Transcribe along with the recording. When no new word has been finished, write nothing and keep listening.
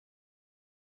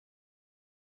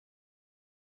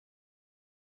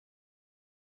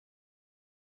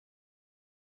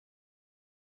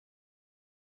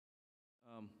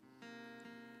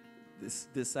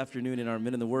this afternoon in our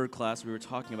Men in the Word class, we were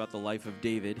talking about the life of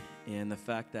David and the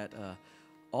fact that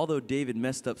although David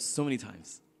messed up so many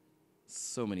times,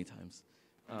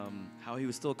 how he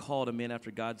was still called a man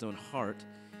after God's own heart.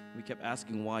 We kept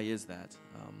asking, why is that?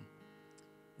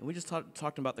 And we just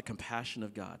talked about the compassion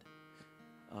of God,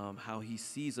 how he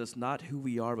sees us not who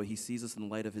we are, but he sees us in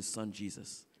light of his son,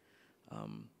 Jesus,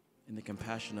 in the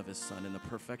compassion of his son, in the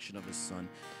perfection of his son.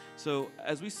 So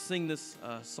as we sing this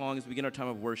song, as we begin our time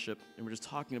of worship, and we're just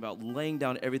talking about laying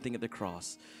down everything at the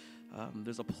cross,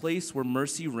 there's a place where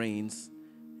mercy reigns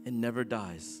and never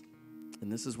dies. And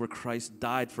this is where Christ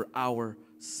died for our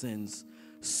sins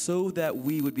so that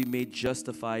we would be made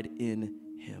justified in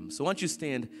him. So why don't you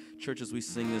stand, church, as we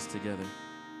sing this together.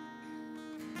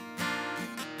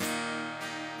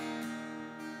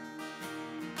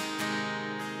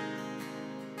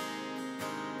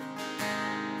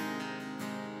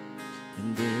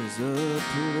 And there's a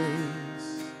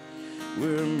place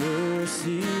where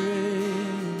mercy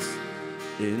reigns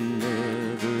and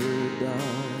never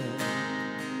dies.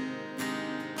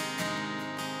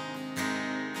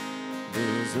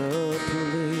 There's a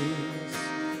place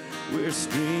where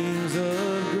streams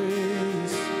of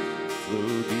grace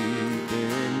flow deep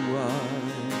and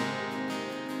wide,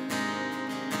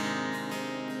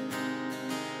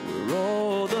 where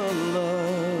all the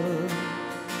love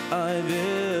I've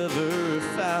ever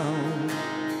found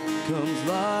comes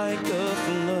like a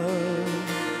flood,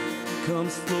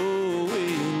 comes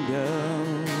flowing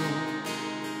down.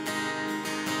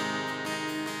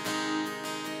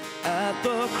 At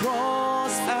the cross,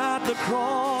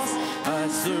 I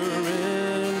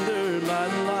surrender my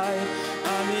life.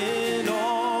 I'm in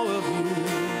awe of you.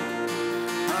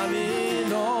 I'm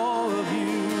in awe of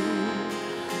you.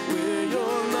 Where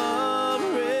your love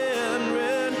ran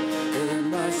red and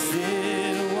my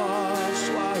sin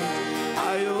washed white.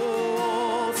 I owe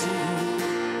all to you.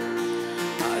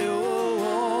 I owe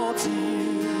all to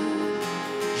you,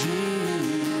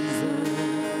 Jesus.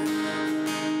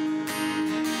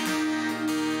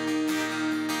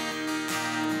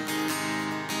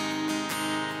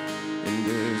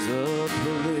 There's a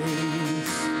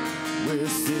place where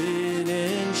sin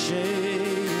and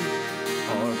shame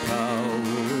are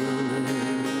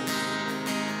powerless,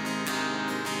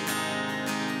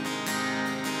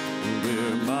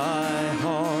 where my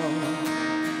heart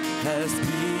has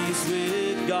peace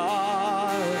with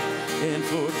God and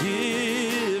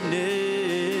forgiveness,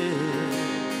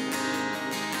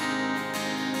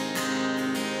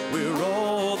 where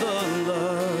all the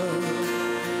love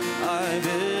I've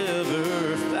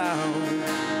ever found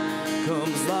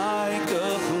comes like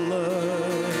a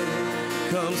flood,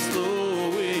 comes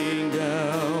flowing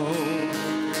down.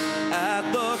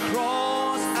 At the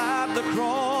cross,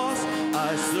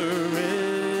 I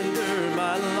surrender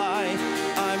my life.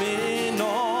 I'm in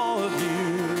awe of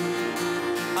you.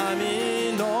 I'm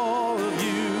in awe of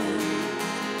you.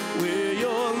 Where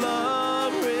your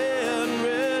love ran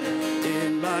red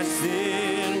and my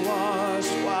sin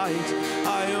washed white.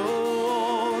 I owe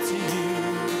all to you.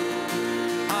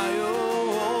 I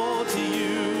owe all to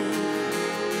you.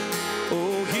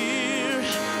 Oh, here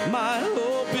my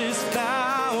hope is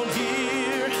found.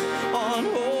 Here on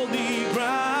holy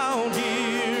ground.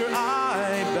 Here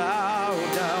I bow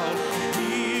down.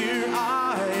 Here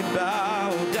I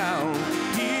bow down.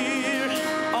 Here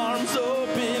arms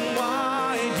open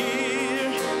wide.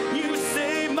 Here you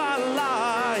save my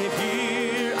life.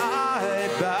 Here I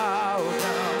bow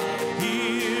down.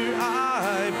 Here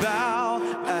I bow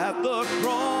at the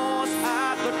cross,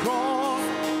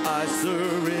 I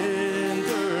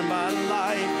surrender my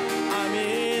life. I'm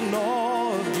in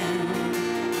awe of you.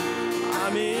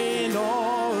 I'm in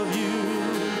awe of you.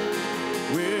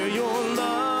 Where your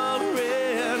love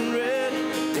ran red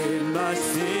and my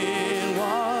sin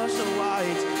washed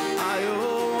white. I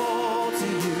owe all to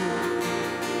you.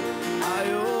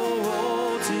 I owe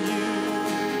all to you.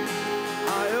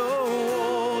 I owe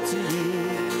all to you.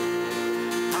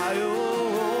 I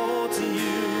owe all to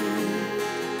you,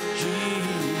 Jesus.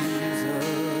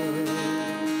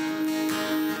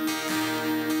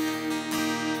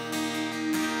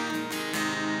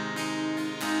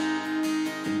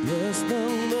 Bless the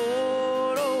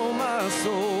Lord, oh my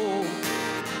soul,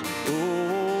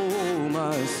 oh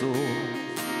my soul.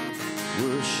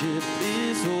 Worship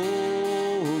his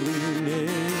holy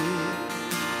name.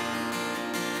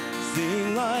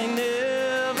 Sing like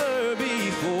never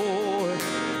before,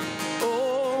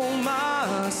 oh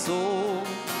my soul.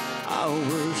 I'll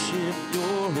worship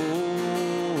your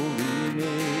holy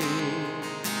name.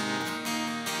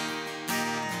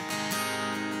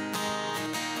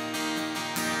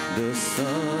 The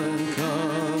sun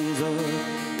comes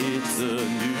up It's a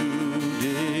new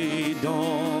day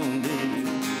dawning.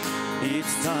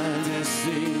 It's time to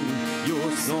sing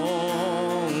your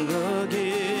song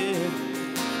again.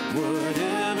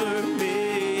 Whatever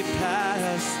may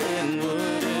pass and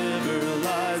whatever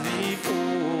lies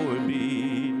before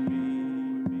me,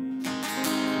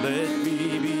 let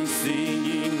me be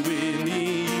singing when the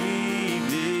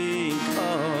evening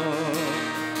comes.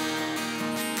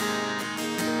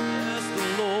 Bless the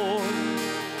Lord,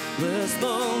 bless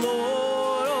the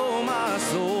Lord, oh my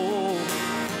soul,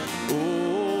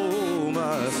 oh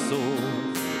my soul.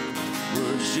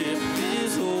 Worship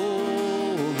His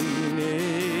holy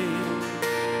name.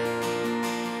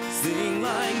 Sing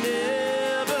like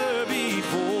never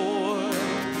before,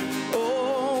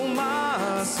 oh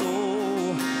my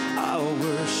soul. I'll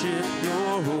worship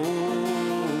your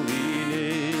holy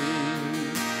name.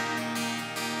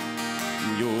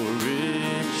 You're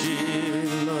rich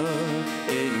in love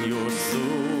and you're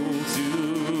slow to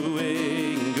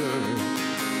anger.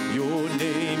 Your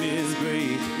name is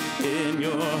great and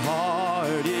your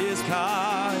heart is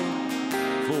kind.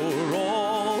 For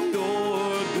all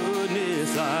your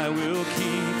goodness I will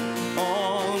keep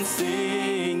on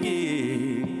singing.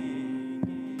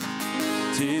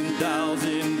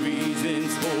 10,000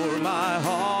 reasons for my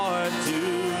heart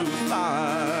to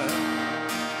find.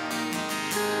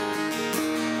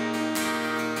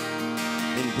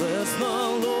 And bless the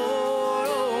Lord,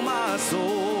 oh my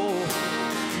soul,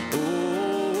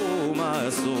 oh my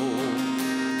soul.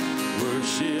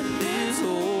 Worship His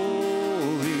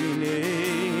holy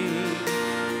name.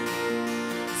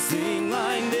 Sing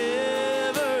like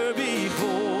never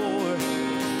before,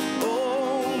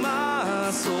 oh my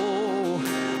soul.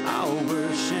 I'll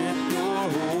worship your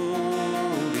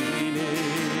holy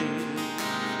name.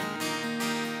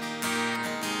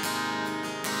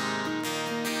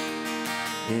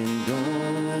 And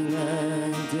on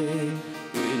that day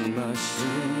when my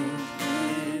strength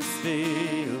is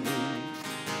failing,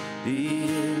 the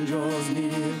end draws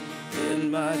near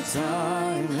and my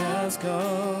time has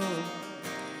come.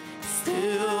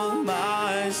 Still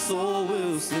my soul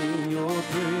will sing your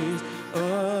praise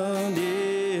unending.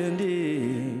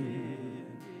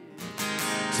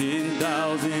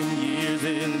 10,000 years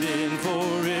and then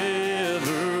forevermore.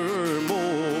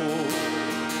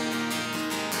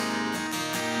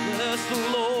 Bless the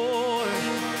Lord,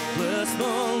 bless the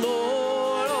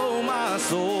Lord, oh my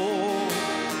soul,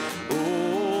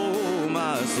 oh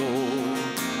my soul.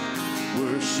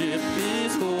 Worship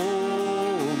His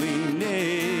holy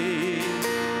name.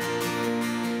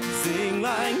 Sing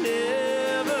like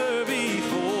never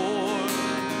before,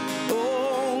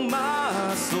 oh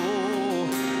my soul.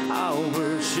 I'll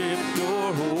worship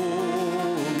your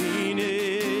holy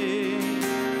name.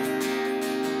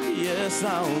 Yes,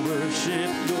 I'll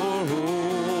worship your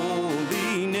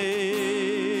holy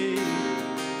name.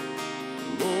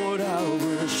 Lord, I'll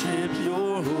worship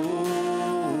your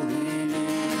holy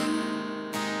name.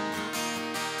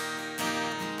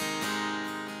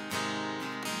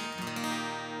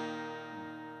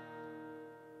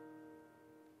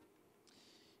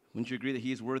 Wouldn't you agree that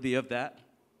He is worthy of that?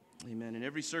 Amen. In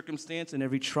every circumstance, in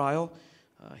every trial,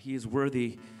 He is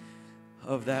worthy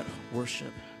of that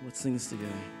worship. Let's sing this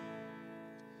together.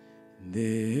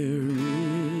 There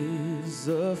is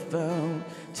a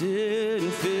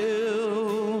fountain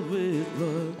filled with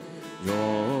blood,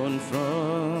 drawn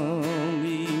from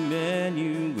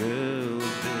Emmanuel's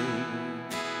vein,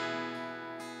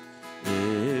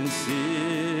 and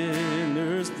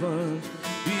sinners plunge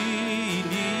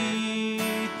beneath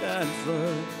that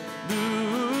flood,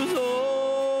 lose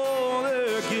all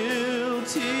their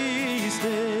guilty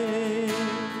stain.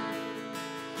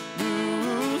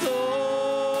 Lose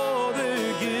all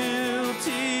their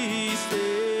guilty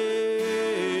stains.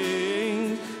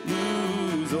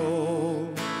 Lose all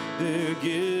their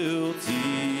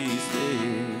guilty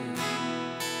stains.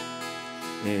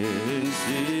 And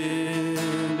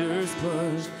sinners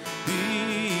plunged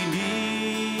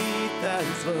beneath that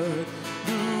flood,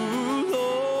 lose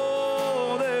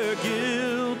all their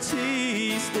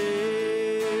guilty stains.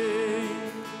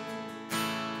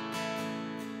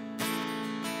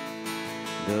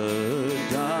 The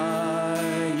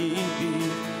dying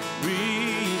thief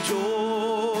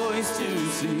rejoiced to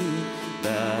see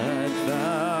that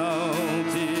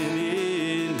fountain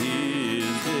in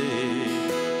his day.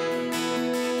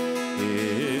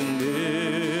 And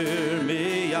there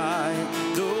may I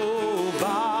go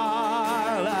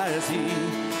by as he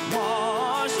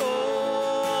wash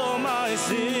all my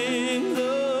sins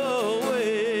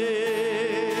away.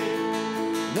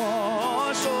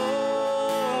 Wash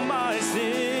all my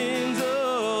sins away.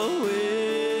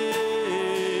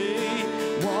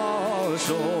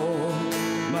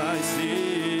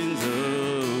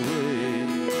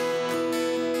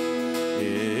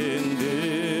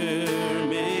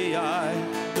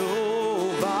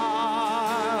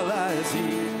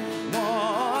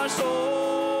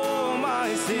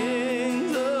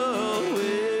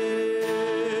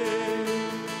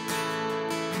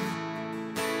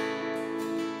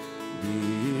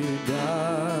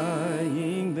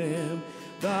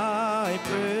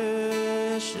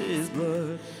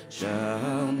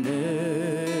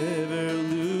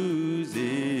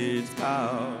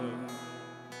 power,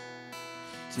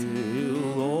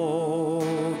 till all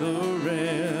the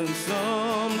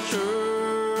ransomed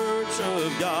church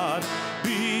of God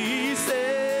be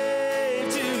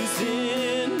saved to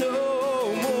sin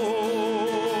no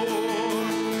more.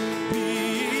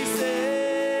 Be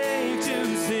saved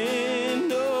to sin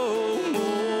no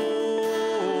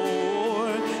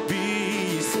more.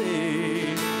 Be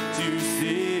saved to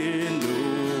sin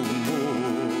no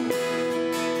more.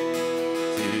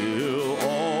 Till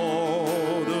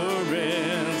all the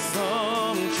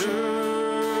ransomed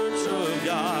church of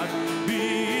God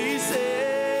be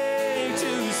saved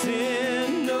to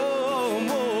sin no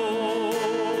more.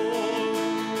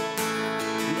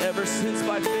 Ever since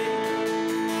by faith,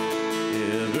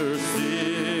 ever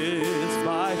since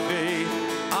by faith,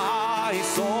 I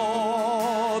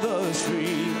saw the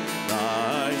stream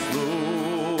thy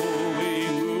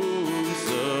flowing wounds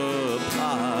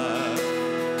supply.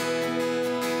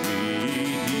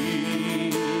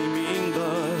 Redeeming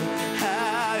blood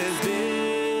has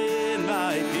been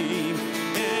my theme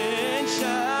and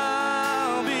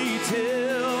shall be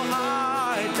till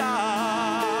I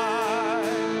die.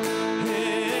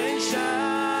 And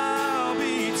shall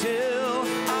be till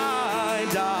I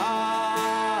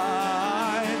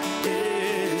die.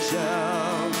 It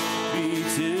shall be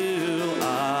till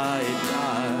I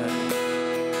die.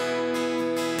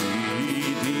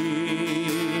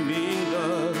 Redeeming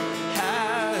love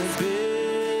has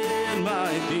been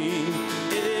my theme.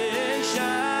 It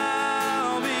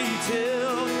shall be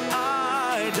till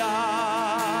I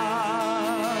die.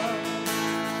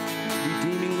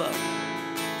 Redeeming love.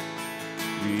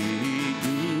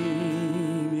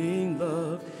 Redeeming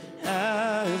love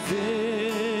has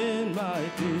been my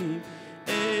theme.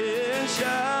 It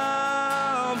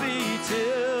shall be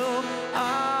till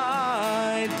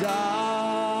I die.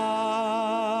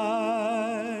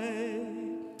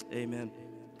 Amen.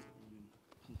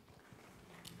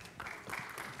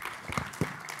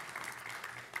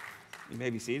 You may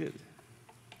be seated.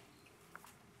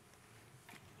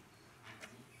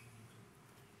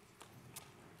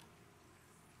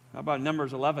 How about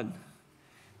Numbers 11?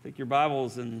 Take your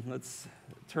Bibles and let's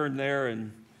turn there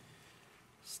and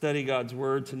study God's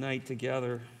Word tonight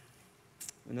together.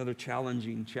 Another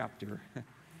challenging chapter.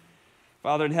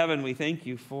 Father in heaven, we thank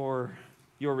you for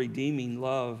your redeeming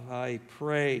love. I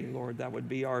pray, Lord, that would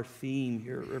be our theme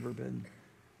here at Riverbend.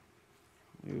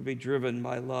 We would be driven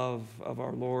by love of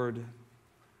our Lord,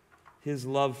 his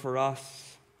love for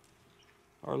us,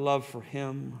 our love for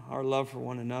him, our love for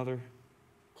one another.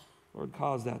 Lord,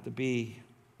 cause that to be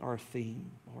our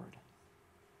theme, Lord.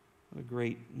 What a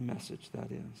great message that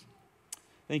is.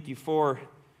 Thank you for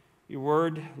your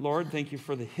word, Lord. Thank you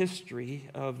for the history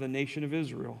of the nation of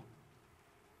Israel.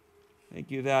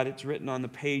 Thank you that it's written on the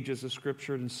pages of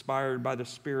Scripture, inspired by the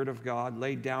Spirit of God,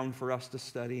 laid down for us to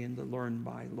study and to learn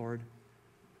by, Lord.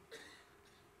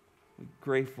 We're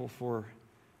grateful for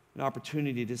an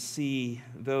opportunity to see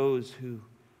those who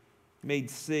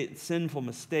made sinful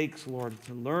mistakes, Lord,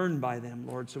 to learn by them,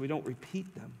 Lord, so we don't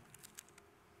repeat them.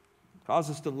 Cause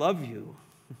us to love you.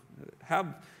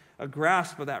 Have a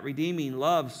grasp of that redeeming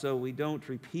love so we don't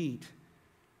repeat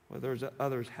what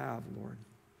others have, Lord.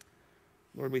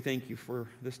 Lord, we thank you for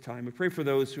this time. We pray for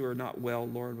those who are not well,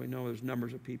 Lord. We know there's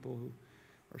numbers of people who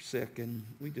are sick, and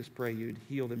we just pray you'd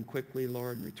heal them quickly,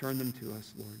 Lord, and return them to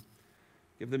us, Lord.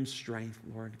 Give them strength,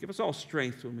 Lord. Give us all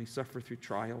strength when we suffer through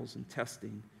trials and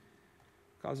testing.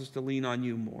 Cause us to lean on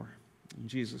you more. In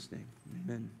Jesus' name,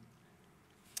 amen.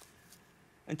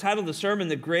 Entitled the sermon,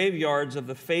 The Graveyards of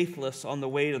the Faithless on the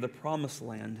Way to the Promised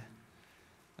Land.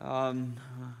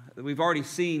 We've already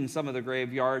seen some of the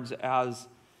graveyards as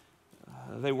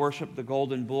they worship the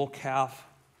golden bull calf.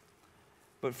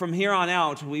 But from here on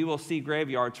out, we will see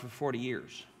graveyards for 40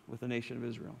 years with the nation of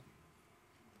Israel.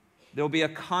 There will be a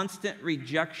constant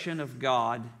rejection of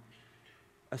God,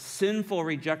 a sinful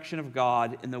rejection of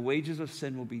God, and the wages of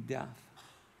sin will be death.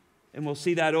 And we'll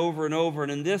see that over and over.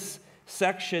 And in this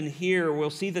section here, we'll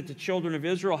see that the children of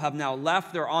Israel have now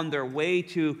left. They're on their way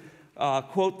to,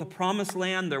 quote, the promised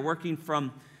land. They're working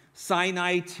from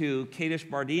Sinai to Kadesh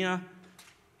Barnea.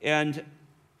 And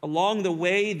along the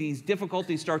way, these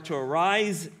difficulties start to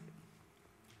arise.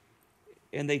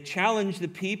 And they challenge the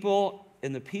people.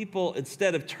 And the people,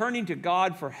 instead of turning to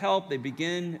God for help, they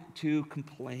begin to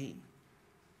complain.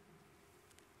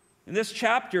 And this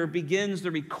chapter begins the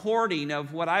recording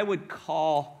of what I would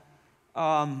call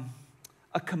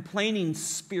a complaining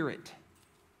spirit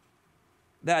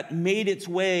that made its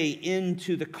way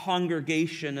into the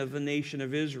congregation of the nation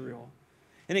of Israel.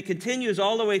 And it continues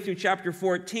all the way through chapter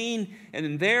 14. And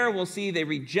in there we'll see they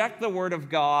reject the word of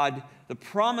God, the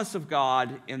promise of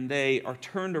God, and they are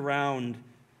turned around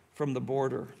from the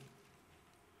border.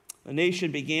 The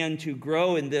nation began to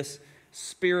grow in this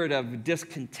spirit of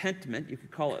discontentment. You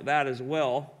could call it that as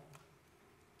well.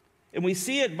 And we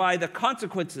see it by the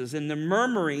consequences and the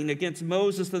murmuring against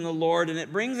Moses and the Lord, and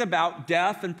it brings about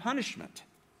death and punishment.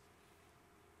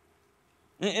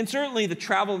 And certainly the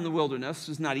travel in the wilderness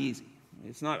is not easy.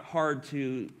 It's not hard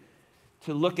to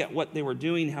look at what they were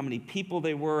doing, how many people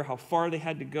they were, how far they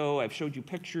had to go. I've showed you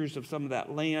pictures of some of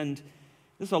that land.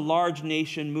 This is a large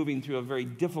nation moving through a very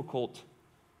difficult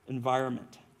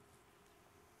environment.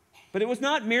 But it was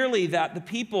not merely that the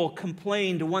people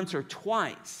complained once or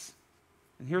twice.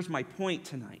 And here's my point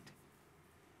tonight.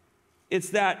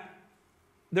 It's that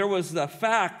there was the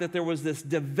fact that there was this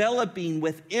developing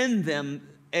within them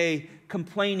a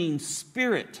complaining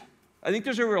spirit. I think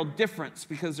there's a real difference,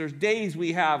 because there's days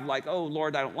we have like, oh,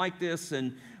 Lord, I don't like this,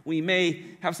 and we may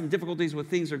have some difficulties with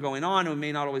things that are going on, and we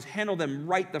may not always handle them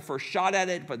right the first shot at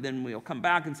it, but then we'll come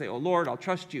back and say, oh, Lord, I'll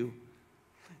trust you.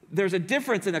 There's a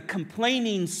difference in a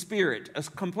complaining spirit. A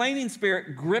complaining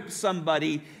spirit grips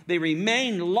somebody. They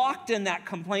remain locked in that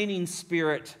complaining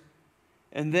spirit.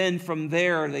 And then from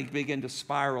there, they begin to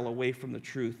spiral away from the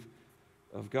truth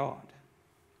of God.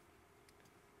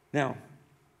 Now,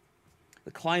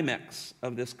 the climax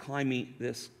of this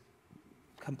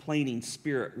complaining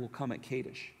spirit will come at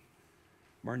Kadesh,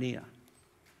 Barnea.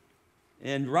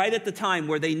 And right at the time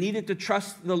where they needed to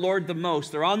trust the Lord the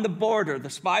most, they're on the border, the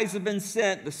spies have been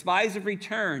sent, the spies have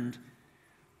returned,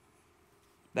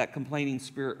 that complaining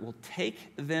spirit will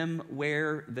take them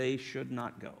where they should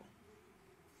not go.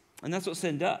 And that's what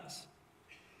sin does.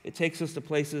 It takes us to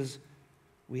places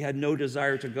we had no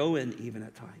desire to go in, even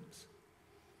at times.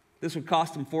 This would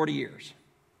cost them 40 years.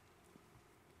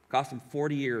 Cost them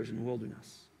 40 years in the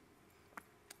wilderness.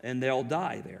 And they'll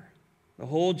die there. The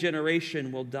whole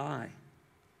generation will die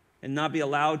and not be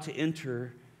allowed to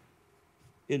enter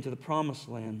into the promised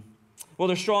land. Well,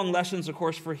 there's strong lessons, of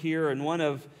course, for here, and one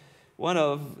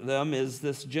of them is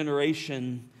this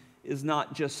generation is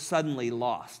not just suddenly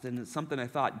lost, and it's something I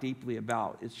thought deeply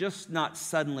about. It's just not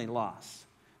suddenly lost.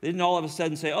 They didn't all of a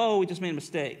sudden say, oh, we just made a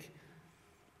mistake.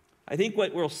 I think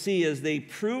what we'll see is they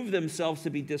prove themselves to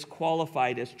be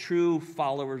disqualified as true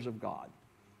followers of God.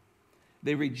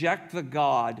 They reject the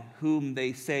God whom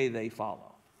they say they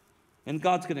follow. And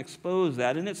God's going to expose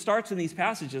that. And it starts in these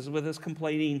passages with this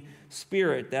complaining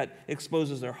spirit that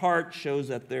exposes their heart, shows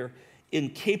that they're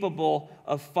incapable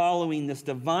of following this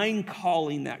divine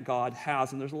calling that God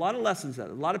has. And there's a lot of lessons that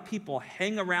a lot of people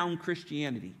hang around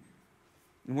Christianity.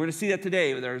 And we're going to see that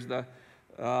today. There's the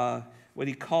what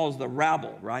he calls the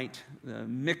rabble, right? The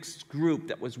mixed group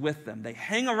that was with them. They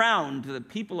hang around the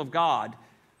people of God,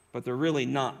 but they're really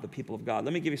not the people of God.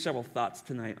 Let me give you several thoughts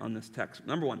tonight on this text.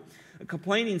 Number one, a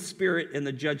complaining spirit in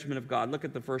the judgment of God. Look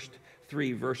at the first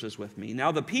 3 verses with me.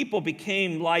 Now the people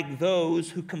became like those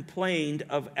who complained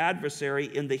of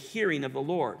adversary in the hearing of the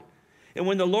Lord. And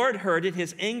when the Lord heard it,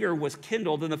 his anger was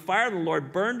kindled, and the fire of the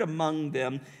Lord burned among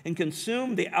them and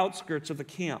consumed the outskirts of the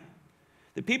camp.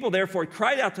 The people therefore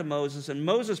cried out to Moses, and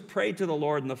Moses prayed to the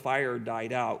Lord, and the fire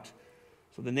died out.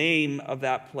 So the name of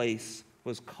that place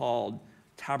was called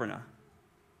Tabernae,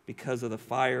 because of the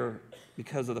fire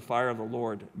of the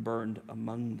Lord burned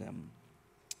among them.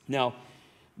 Now,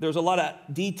 there's a lot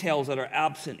of details that are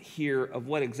absent here of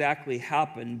what exactly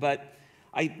happened, but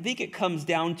I think it comes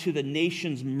down to the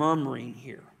nation's murmuring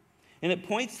here. And it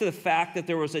points to the fact that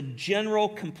there was a general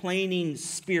complaining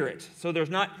spirit. So there's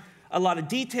not a lot of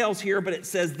details here, but it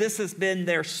says this has been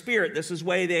their spirit. This is the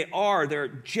way they are. They're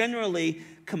generally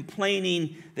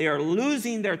complaining. They are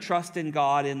losing their trust in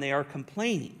God, and they are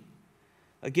complaining.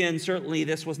 Again, certainly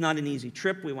this was not an easy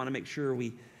trip. We want to make sure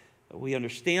we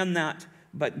understand that.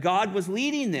 But God was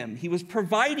leading them. He was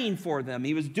providing for them.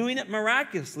 He was doing it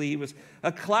miraculously. He was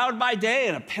a cloud by day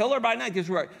and a pillar by night. These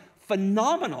were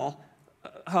phenomenal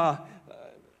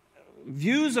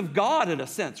views of God in a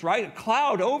sense, right? A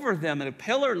cloud over them and a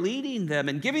pillar leading them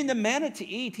and giving them manna to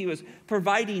eat. He was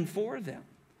providing for them.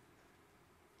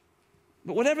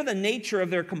 But whatever the nature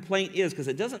of their complaint is, because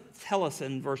it doesn't tell us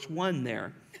in verse 1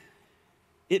 there,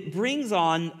 it brings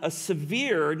on a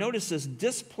severe, notice this,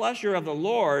 displeasure of the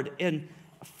Lord, and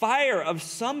fire of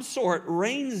some sort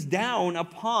rains down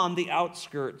upon the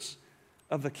outskirts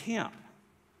of the camp.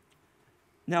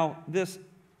 Now, this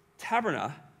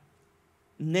Tabernae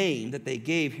name that they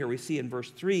gave here, we see in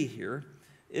verse 3 here,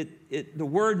 the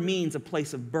word means a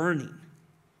place of burning.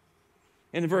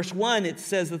 In verse 1, it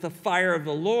says that the fire of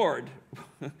the Lord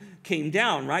came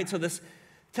down, right? So this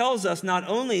tells us not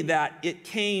only that it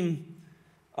came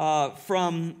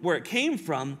from where it came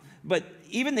from, but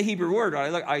even the Hebrew word,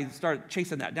 I started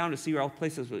chasing that down to see where all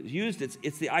places it was used.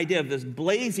 It's the idea of this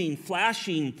blazing,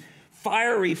 flashing,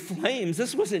 fiery flames.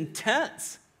 This was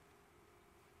intense.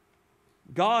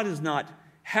 God is not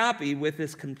happy with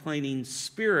this complaining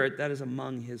spirit that is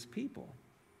among his people.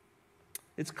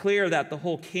 It's clear that the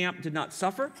whole camp did not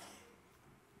suffer.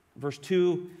 Verse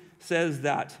 2 says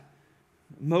that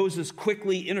Moses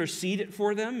quickly interceded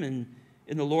for them, and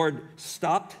the Lord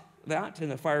stopped that, and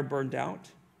the fire burned out.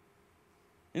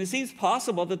 And it seems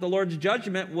possible that the Lord's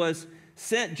judgment was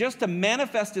sent just to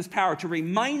manifest his power, to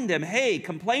remind them, hey,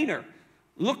 complainer,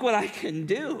 look what I can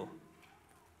do.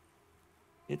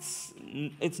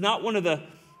 It's not one of the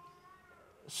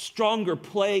stronger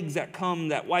plagues that come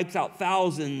that wipes out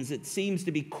thousands. It seems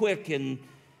to be quick and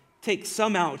takes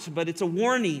some out, but it's a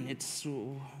warning. It's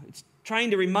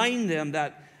trying to remind them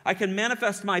that I can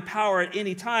manifest my power at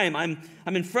any time.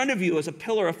 I'm in front of you as a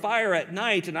pillar of fire at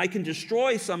night, and I can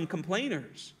destroy some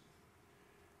complainers.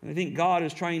 And I think God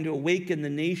is trying to awaken the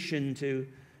nation to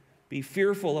be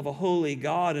fearful of a holy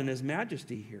God and his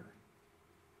majesty here.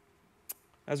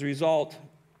 As a result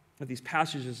of these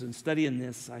passages and studying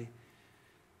this, I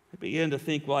began to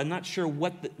think, well, I'm not sure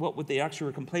what they actually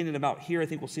were complaining about here. I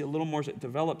think we'll see a little more as it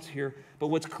develops here. But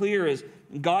what's clear is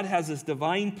God has this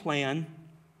divine plan,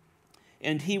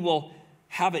 and he will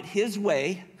have it his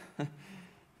way.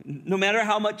 No matter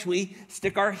how much we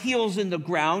stick our heels in the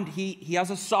ground, he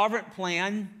has a sovereign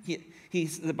plan.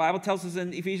 The Bible tells us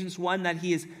in Ephesians 1 that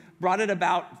he has brought it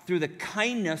about through the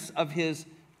kindness of his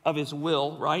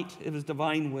will, right? Of his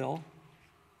divine will.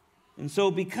 And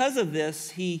so because of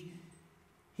this, he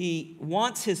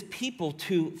wants his people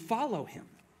to follow him.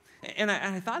 And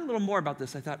I thought a little more about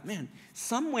this. I thought, man,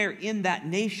 somewhere in that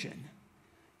nation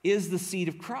is the seed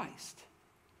of Christ.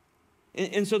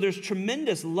 And so there's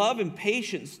tremendous love and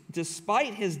patience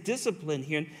despite his discipline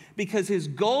here, because his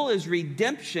goal is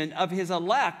redemption of his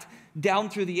elect down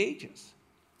through the ages.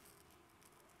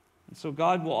 And so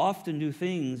God will often do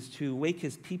things to wake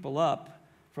his people up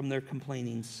from their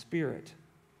complaining spirit.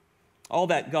 All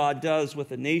that God does with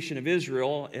the nation of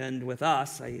Israel and with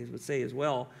us, I would say as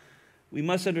well, we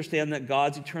must understand that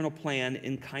God's eternal plan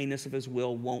in kindness of his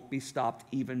will won't be stopped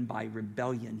even by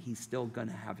rebellion. He's still going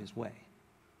to have his way.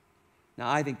 Now,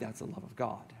 I think that's the love of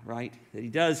God, right? That he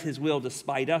does his will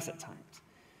despite us at times.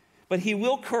 But he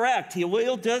will correct, he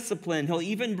will discipline, he'll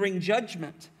even bring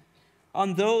judgment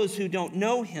on those who don't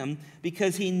know him,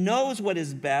 because he knows what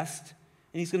is best,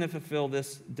 and he's going to fulfill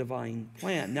this divine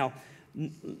plan. Now,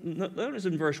 notice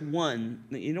in verse 1,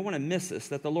 you don't want to miss this,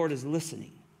 that the Lord is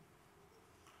listening.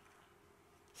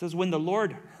 It says, when the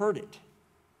Lord heard it.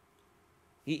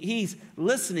 He's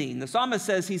listening. The psalmist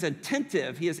says he's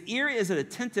attentive. His ear is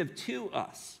attentive to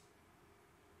us.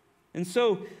 And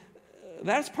so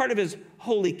that's part of his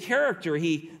holy character.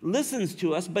 He listens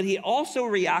to us, but he also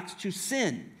reacts to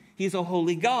sin. He's a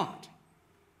holy God.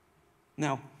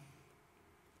 Now,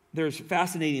 there's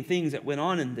fascinating things that went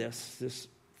on in this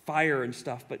fire and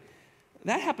stuff, but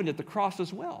that happened at the cross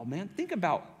as well, man. Think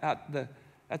about at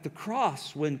the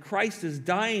cross when Christ is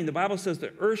dying. The Bible says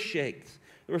the earth shakes.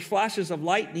 There were flashes of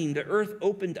lightning. The earth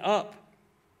opened up.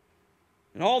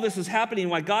 And all this is happening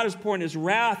while God is pouring his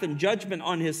wrath and judgment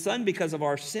on his son because of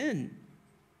our sin.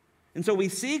 And so we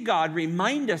see God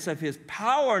remind us of his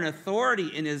power and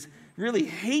authority and his really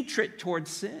hatred towards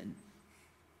sin.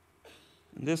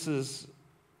 And this is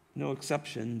no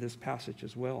exception, this passage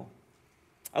as well.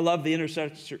 I love the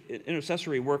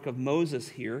intercessory work of Moses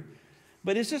here,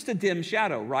 but it's just a dim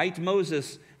shadow, right?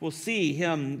 Moses will see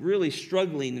him really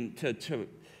struggling to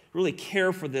really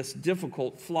care for this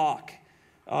difficult flock.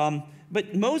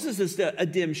 But Moses is a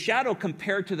dim shadow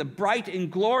compared to the bright and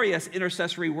glorious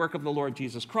intercessory work of the Lord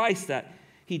Jesus Christ that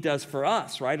he does for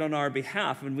us, right, on our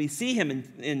behalf. And we see him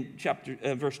in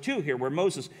verse 2 here, where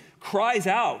Moses cries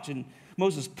out and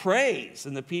Moses prays,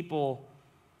 and the people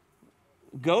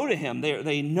go to him.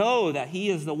 They know that he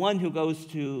is the one who goes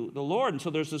to the Lord. And so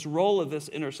there's this role of this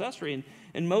intercessory.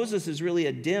 And Moses is really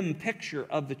a dim picture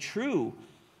of the true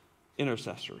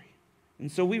intercessory. And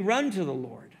so we run to the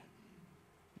Lord.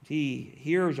 He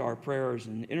hears our prayers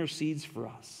and intercedes for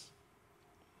us.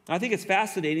 I think it's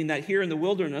fascinating that here in the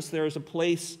wilderness there is a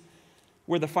place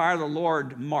where the fire of the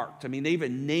Lord marked. I mean, they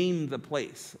even named the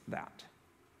place that.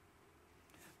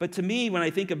 But to me, when I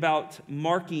think about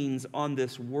markings on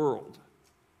this world,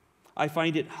 I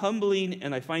find it humbling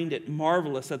and I find it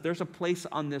marvelous that there's a place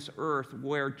on this earth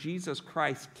where Jesus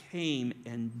Christ came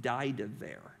and died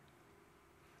there.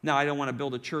 Now, I don't want to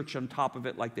build a church on top of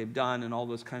it like they've done and all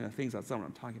those kind of things. That's not what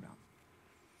I'm talking about.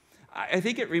 I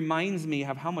think it reminds me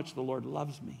of how much the Lord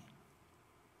loves me.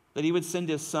 That he would send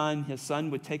his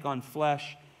son would take on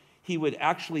flesh. He would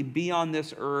actually be on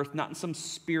this earth, not in some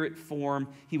spirit form.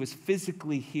 He was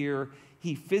physically here.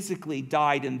 He physically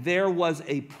died, and there was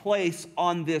a place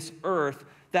on this earth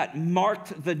that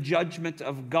marked the judgment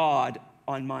of God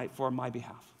for my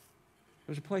behalf.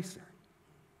 There's a place there.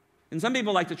 And some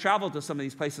people like to travel to some of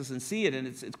these places and see it, and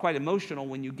it's quite emotional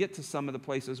when you get to some of the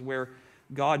places where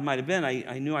God might have been.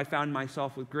 I knew I found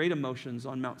myself with great emotions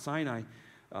on Mount Sinai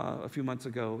a few months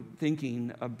ago,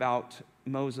 thinking about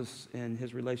Moses and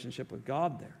his relationship with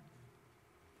God there.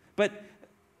 But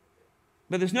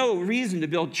there's no reason to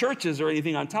build churches or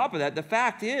anything on top of that. The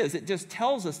fact is, it just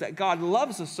tells us that God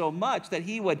loves us so much that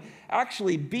he would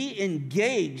actually be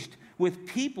engaged with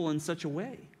people in such a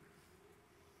way.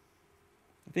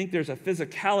 I think there's a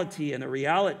physicality and a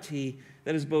reality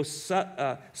that is both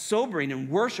sobering and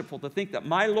worshipful to think that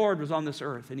my Lord was on this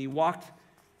earth and he walked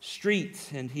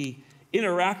streets and he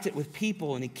interacted with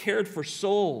people and he cared for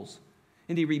souls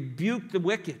and he rebuked the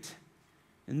wicked.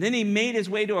 And then he made his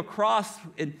way to a cross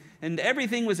and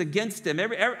everything was against him.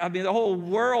 The whole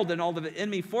world and all the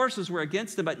enemy forces were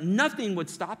against him, but nothing would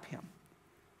stop him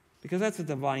because that's the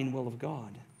divine will of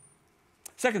God.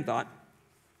 Second thought,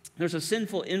 there's a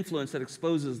sinful influence that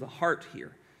exposes the heart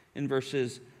here in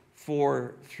verses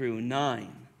 4 through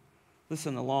 9.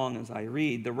 Listen along as I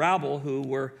read. The rabble who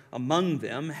were among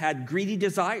them had greedy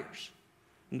desires.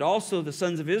 And also the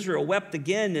sons of Israel wept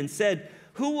again and said,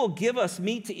 "Who will give us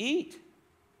meat to eat?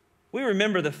 We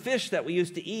remember the fish that we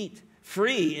used to eat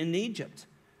free in Egypt,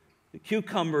 the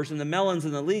cucumbers and the melons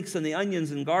and the leeks and the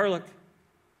onions and garlic.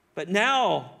 But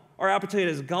now our appetite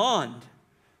is gone.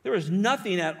 There is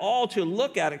nothing at all to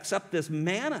look at except this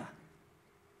manna."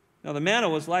 Now the manna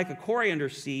was like a coriander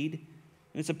seed,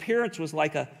 and its appearance was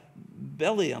like a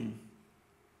bdellium.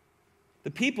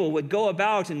 The people would go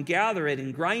about and gather it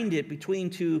and grind it between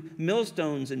two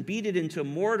millstones and beat it into a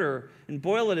mortar and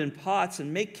boil it in pots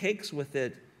and make cakes with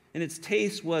it. And its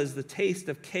taste was the taste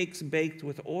of cakes baked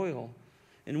with oil.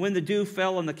 And when the dew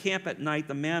fell on the camp at night,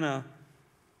 the manna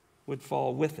would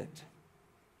fall with it.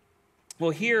 Well,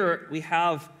 here we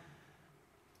have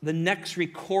the next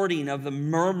recording of the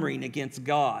murmuring against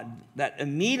God that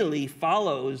immediately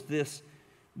follows this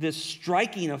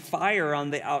striking of fire on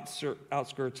the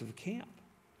outskirts of the camp.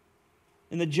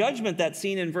 And the judgment that's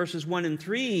seen in verses 1 and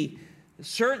 3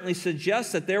 certainly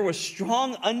suggests that there were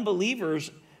strong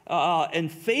unbelievers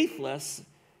and faithless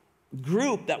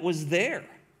group that was there.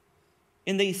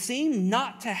 And they seem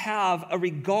not to have a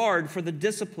regard for the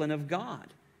discipline of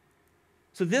God.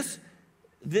 So this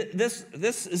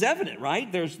is evident, right?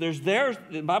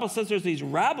 The Bible says there's these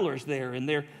rabblers there, and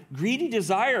their greedy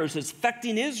desires is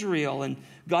affecting Israel, and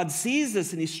God sees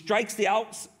this, and he strikes the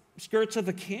outskirts of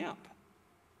the camp.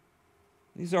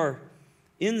 These are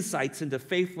insights into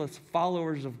faithless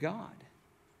followers of God.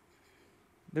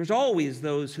 There's always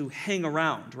those who hang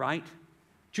around, right?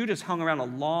 Judas hung around a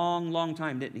long, long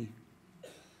time, didn't he?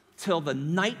 Till the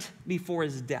night before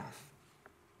his death.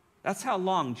 That's how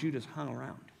long Judas hung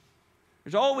around.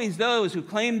 There's always those who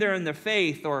claim they're in their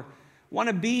faith or want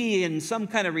to be in some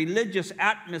kind of religious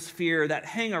atmosphere that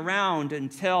hang around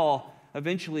until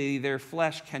eventually their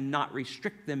flesh cannot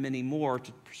restrict them anymore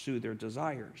to pursue their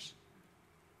desires.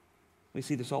 We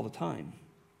see this all the time.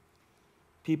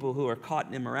 People who are caught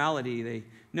in immorality, they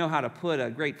know how to put a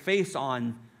great face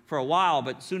on for a while,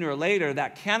 but sooner or later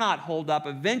that cannot hold up.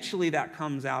 Eventually that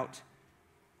comes out,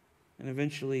 and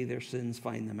eventually their sins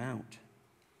find them out.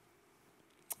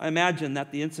 I imagine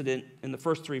that the incident in the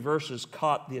first 3 verses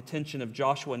caught the attention of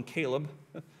Joshua and Caleb.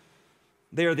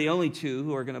 They are the only two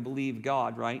who are going to believe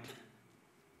God, right?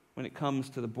 When it comes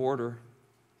to the border.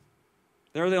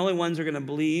 They're the only ones who are going to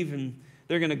believe, and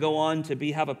they're going to go on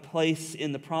to have a place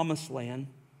in the promised land.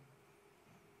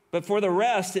 But for the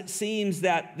rest, it seems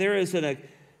that there is a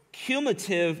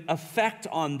cumulative effect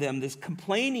on them, this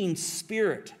complaining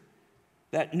spirit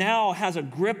that now has a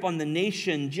grip on the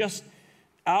nation just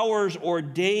hours or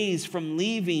days from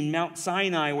leaving Mount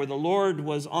Sinai, where the Lord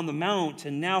was on the mount,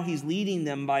 and now he's leading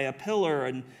them by a pillar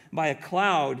and by a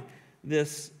cloud.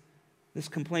 This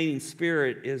complaining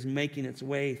spirit is making its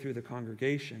way through the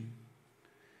congregation.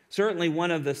 Certainly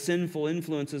one of the sinful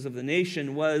influences of the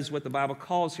nation was what the Bible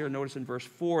calls here, notice in verse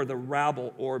 4, the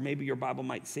rabble, or maybe your Bible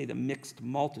might say the mixed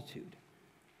multitude.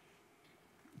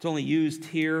 It's only used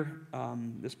here,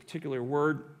 this particular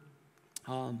word.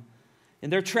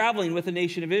 And they're traveling with the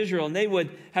nation of Israel, and they would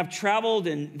have traveled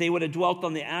and they would have dwelt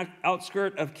on the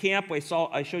outskirt of camp.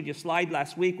 I showed you a slide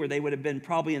last week where they would have been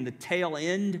probably in the tail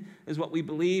end, is what we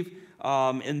believe,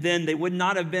 And then they would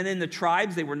not have been in the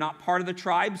tribes. They were not part of the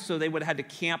tribes, so they would have had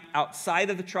to camp outside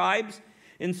of the tribes.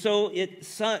 And so it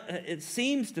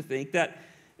seems to think that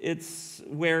it's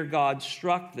where God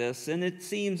struck this. And it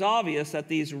seems obvious that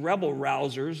these rebel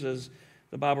rousers, as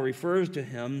the Bible refers to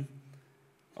him,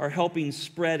 are helping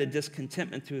spread a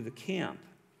discontentment through the camp.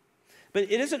 But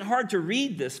it isn't hard to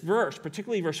read this verse,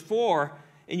 particularly verse 4,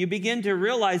 and you begin to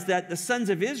realize that the sons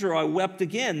of Israel wept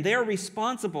again. They're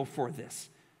responsible for this.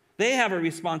 They have a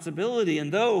responsibility,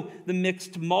 and though the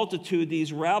mixed multitude,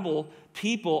 these rabble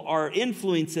people, are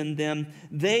influencing them,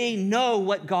 they know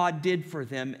what God did for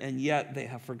them, and yet they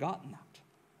have forgotten that.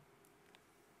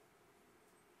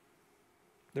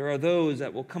 There are those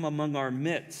that will come among our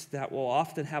midst that will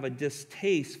often have a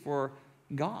distaste for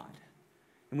God,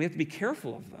 and we have to be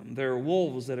careful of them. There are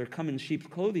wolves that are coming in sheep's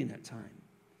clothing at times.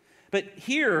 But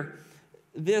here,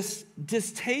 this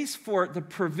distaste for the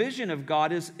provision of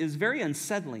God is very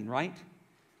unsettling, right?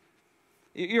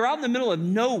 You're out in the middle of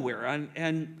nowhere,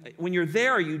 and when you're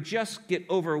there, you just get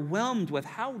overwhelmed with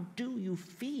how do you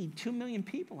feed 2 million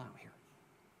people out here?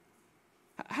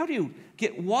 How do you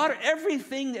get water?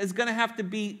 Everything is going to have to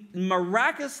be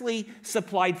miraculously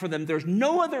supplied for them. There's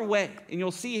no other way. And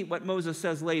you'll see what Moses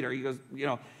says later. He goes,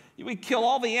 we kill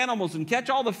all the animals and catch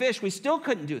all the fish. We still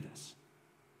couldn't do this.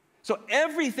 So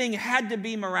everything had to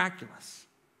be miraculous.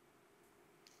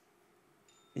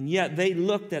 And yet they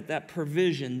looked at that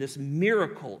provision, this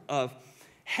miracle of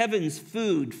heaven's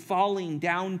food falling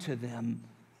down to them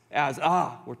as,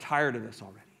 we're tired of this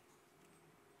already.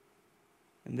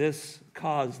 And this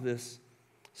caused this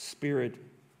spirit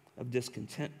of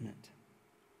discontentment.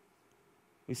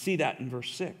 We see that in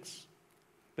verse 6.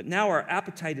 But now our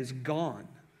appetite is gone.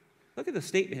 Look at the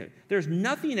statement here. There's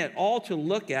nothing at all to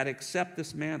look at except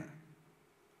this manna.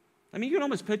 I mean, you can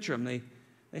almost picture them.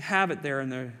 They have it there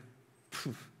and they're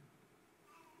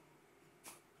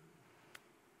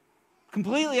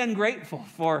completely ungrateful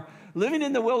for living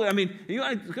in the wilderness. I mean, you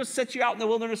want to go set you out in the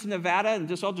wilderness in Nevada and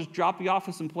I'll just drop you off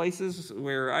at some places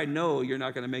where I know you're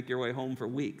not going to make your way home for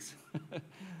weeks.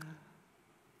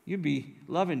 You'd be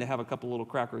loving to have a couple little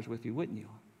crackers with you, wouldn't you?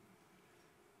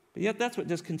 But yet that's what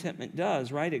discontentment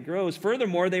does, right? It grows.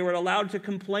 Furthermore, they were allowed to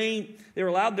complain. They were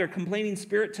allowed their complaining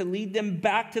spirit to lead them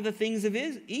back to the things of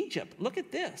Egypt. Look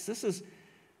at this.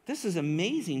 This is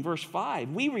amazing. Verse 5.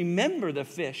 We remember the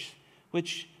fish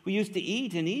which we used to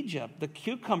eat in Egypt, the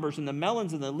cucumbers and the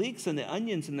melons and the leeks and the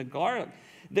onions and the garlic.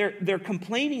 Their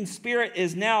complaining spirit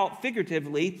is now,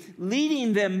 figuratively,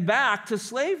 leading them back to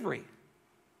slavery.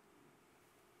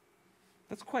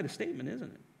 That's quite a statement,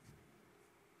 isn't it?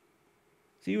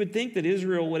 So you would think that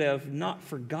Israel would have not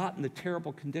forgotten the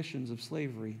terrible conditions of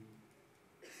slavery,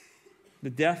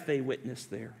 the death they witnessed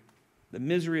there, the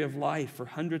misery of life for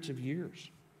hundreds of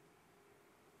years.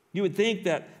 You would think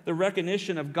that the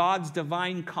recognition of God's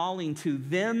divine calling to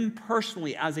them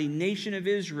personally as a nation of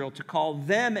Israel, to call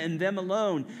them and them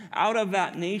alone out of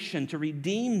that nation, to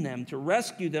redeem them, to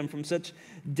rescue them from such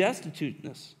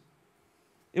destituteness,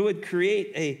 it would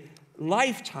create a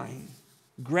lifetime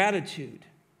gratitude.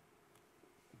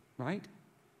 Right?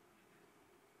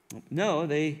 No,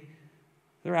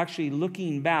 they're actually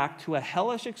looking back to a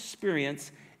hellish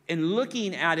experience and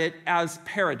looking at it as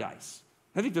paradise.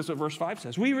 I think that's what verse 5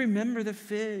 says. We remember the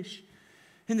fish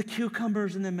and the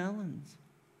cucumbers and the melons.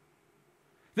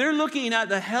 They're looking at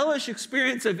the hellish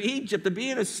experience of Egypt, of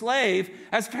being a slave,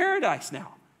 as paradise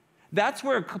now. That's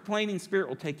where a complaining spirit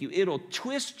will take you. It'll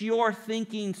twist your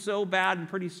thinking so bad, and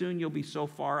pretty soon you'll be so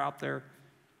far out there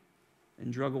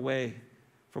and drug away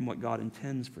from what God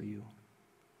intends for you.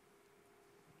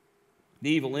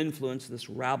 The evil influence, this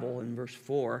rabble in verse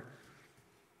 4,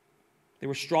 they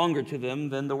were stronger to them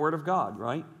than the word of God,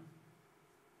 right?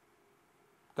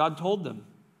 God told them,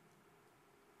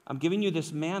 I'm giving you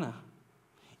this manna.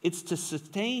 It's to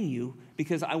sustain you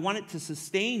because I want it to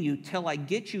sustain you till I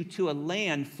get you to a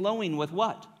land flowing with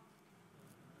what?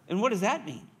 And what does that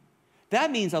mean?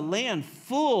 That means a land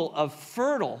full of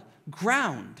fertile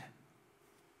ground.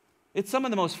 It's some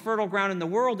of the most fertile ground in the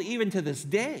world, even to this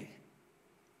day.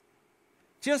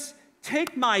 Just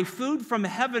take my food from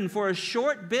heaven for a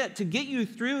short bit to get you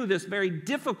through this very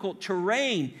difficult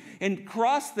terrain and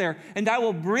cross there, and I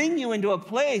will bring you into a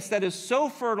place that is so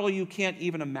fertile you can't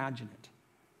even imagine it.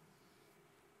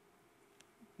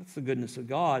 That's the goodness of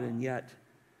God, and yet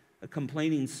a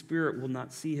complaining spirit will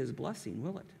not see his blessing,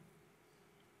 will it?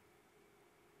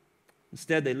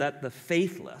 Instead, they let the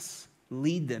faithless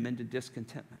lead them into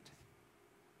discontentment.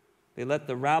 They let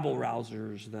the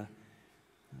rabble-rousers,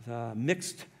 the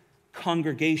mixed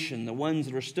congregation, the ones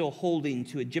that are still holding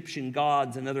to Egyptian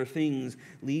gods and other things,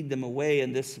 lead them away,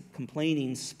 and this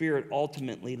complaining spirit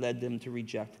ultimately led them to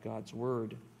reject God's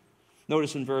word.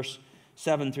 Notice in verse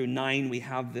 7 through 9, we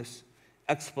have this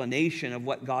explanation of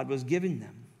what God was giving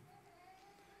them.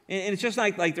 And it's just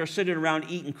like they're sitting around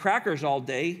eating crackers all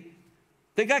day.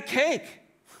 They got cake.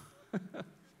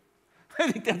 I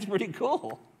think that's pretty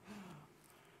cool.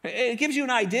 It gives you an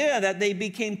idea that they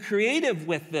became creative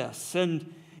with this,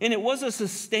 and it was a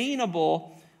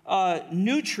sustainable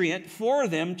nutrient for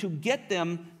them to get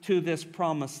them to this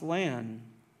promised land.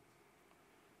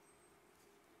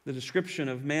 The description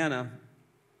of manna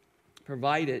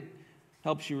provided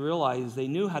helps you realize they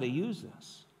knew how to use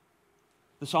this.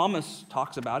 The psalmist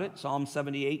talks about it. Psalm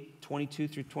 78, 22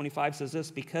 through 25 says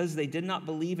this: because they did not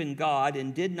believe in God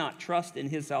and did not trust in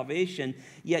his salvation,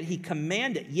 yet he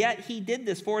did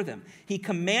this for them. He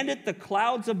commanded the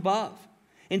clouds above,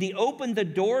 and he opened the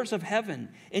doors of heaven,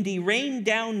 and he rained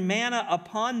down manna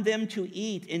upon them to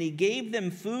eat, and he gave them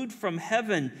food from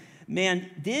heaven. Man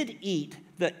did eat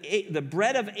the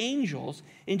bread of angels,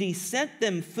 and he sent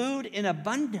them food in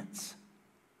abundance.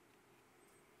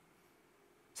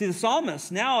 See, the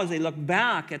psalmists now, as they look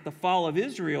back at the fall of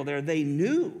Israel there, they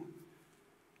knew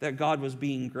that God was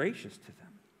being gracious to them.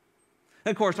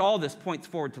 And of course, all this points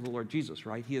forward to the Lord Jesus,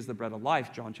 right? He is the bread of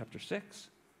life, John chapter 6.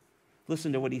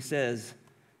 Listen to what he says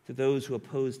to those who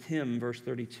opposed him, verse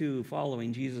 32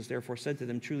 following. Jesus therefore said to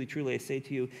them, truly, truly, I say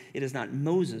to you, it is not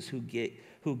Moses who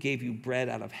gave you bread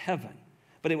out of heaven,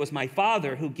 but it was my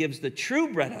Father who gives the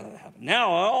true bread out of heaven. Now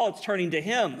all it's turning to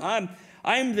him.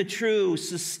 I'm the true,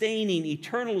 sustaining,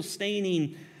 eternal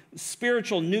sustaining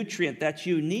spiritual nutrient that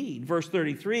you need. Verse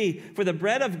 33, for the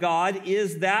bread of God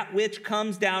is that which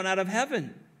comes down out of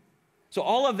heaven. So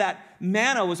all of that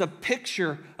manna was a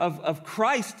picture of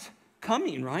Christ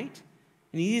coming, right?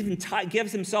 And he even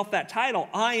gives himself that title,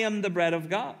 I am the bread of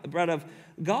God, the bread of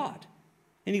God.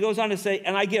 And he goes on to say,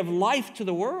 and I give life to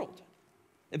the world.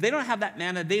 If they don't have that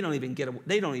manna, they don't even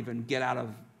get out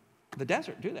of the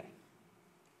desert, do they?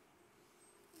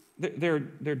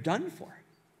 They're done for.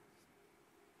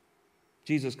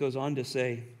 Jesus goes on to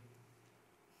say,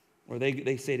 or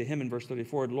they say to him in verse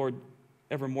 34, Lord,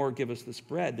 evermore give us this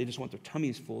bread. They just want their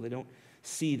tummies full. They don't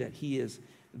see that he is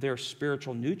their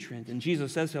spiritual nutrient. And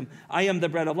Jesus says to him, I am the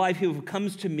bread of life. He who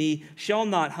comes to me shall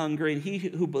not hunger, and he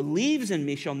who believes in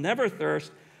me shall never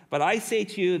thirst. But I say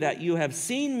to you that you have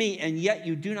seen me, and yet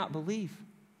you do not believe.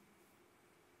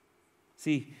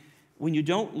 See, when you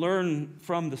don't learn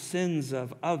from the sins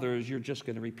of others, you're just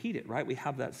going to repeat it, right? We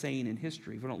have that saying in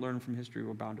history. If we don't learn from history,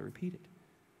 we're bound to repeat it.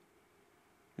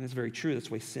 And it's very true. That's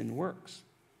the way sin works.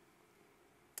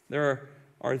 There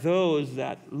are those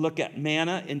that look at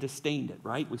manna and disdained it,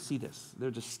 right? We see this.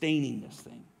 They're disdaining this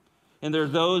thing. And there are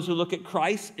those who look at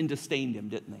Christ and disdained him,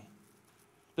 didn't they?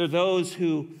 There are those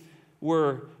who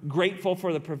were grateful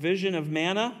for the provision of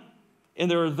manna, and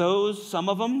there are those, some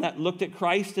of them, that looked at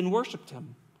Christ and worshiped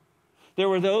him. There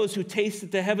were those who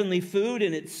tasted the heavenly food,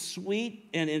 and it's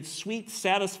sweet,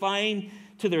 satisfying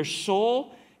to their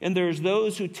soul. And there's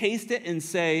those who taste it and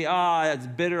say, it's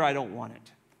bitter, I don't want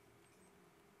it.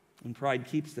 And pride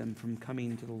keeps them from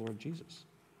coming to the Lord Jesus.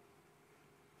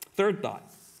 Third thought,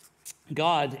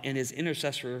 God and his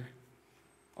intercessor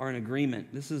are in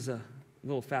agreement. This is a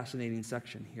little fascinating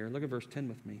section here. Look at verse 10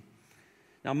 with me.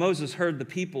 Now Moses heard the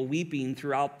people weeping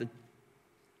throughout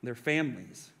their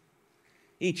families,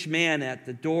 each man at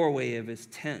the doorway of his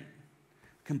tent.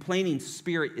 Complaining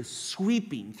spirit is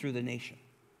sweeping through the nation.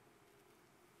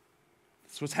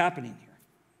 That's what's happening here.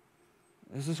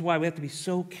 This is why we have to be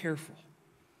so careful.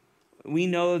 We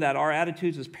know that our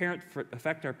attitudes as parents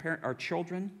affect our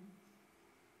children.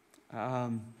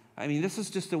 This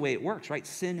is just the way it works, right?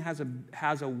 Sin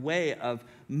has a way of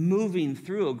moving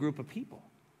through a group of people.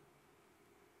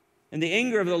 And the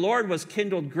anger of the Lord was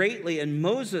kindled greatly, and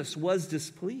Moses was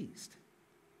displeased.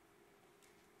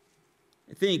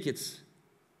 I think it's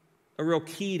a real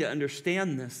key to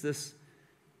understand this.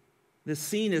 This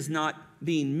scene is not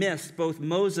being missed. Both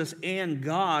Moses and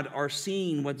God are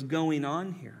seeing what's going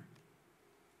on here.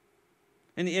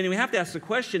 And we have to ask the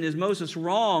question, is Moses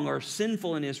wrong or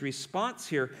sinful in his response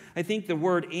here? I think the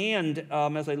word and,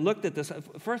 as I looked at this,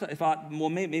 first I thought, well,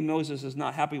 maybe Moses is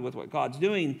not happy with what God's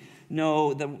doing.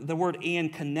 No, the word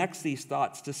and connects these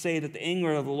thoughts to say that the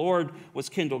anger of the Lord was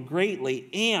kindled greatly,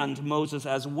 and Moses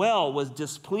as well was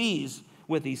displeased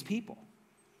with these people.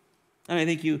 And I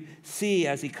think you see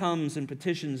as he comes and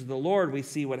petitions the Lord, we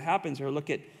see what happens here. Look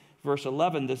at verse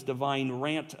 11, this divine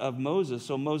rant of Moses.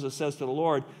 So Moses says to the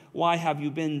Lord, why have you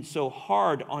been so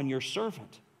hard on your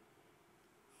servant?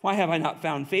 Why have I not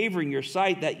found favor in your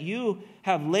sight that you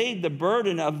have laid the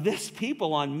burden of this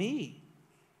people on me?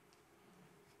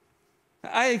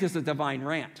 I think it's a divine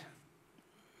rant.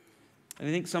 And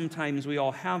I think sometimes we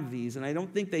all have these, and I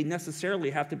don't think they necessarily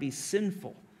have to be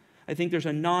sinful. I think there's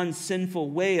a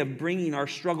non-sinful way of bringing our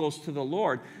struggles to the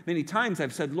Lord. Many times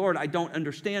I've said, Lord, I don't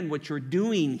understand what you're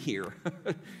doing here.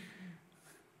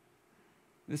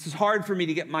 This is hard for me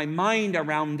to get my mind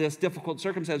around this difficult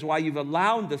circumstance, why you've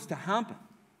allowed this to happen.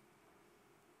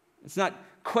 It's not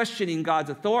questioning God's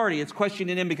authority. It's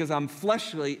questioning him because I'm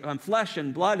flesh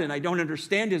and blood, and I don't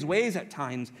understand his ways at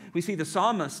times. We see the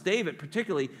psalmist, David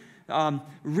particularly,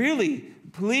 really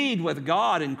plead with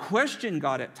God and question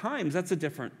God at times. That's a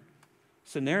different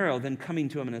scenario than coming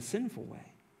to him in a sinful way.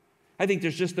 I think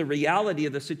there's just the reality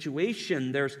of the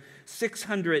situation. There's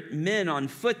 600 men on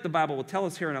foot, the Bible will tell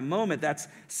us here in a moment. That's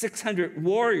 600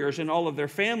 warriors and all of their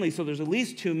families. So there's at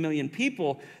least 2 million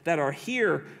people that are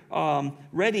here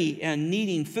ready and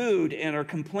needing food and are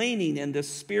complaining. And this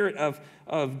spirit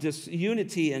of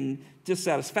disunity and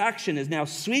dissatisfaction is now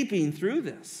sweeping through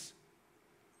this.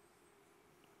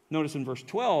 Notice in verse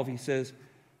 12, he says,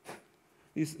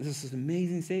 this is an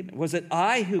amazing statement. Was it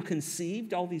I who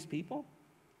conceived all these people?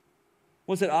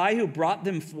 Was it I who brought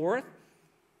them forth,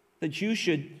 that you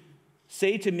should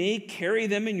say to me, carry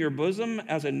them in your bosom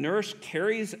as a nurse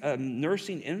carries a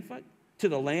nursing infant to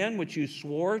the land which you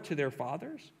swore to their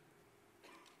fathers?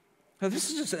 Now,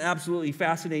 this is just an absolutely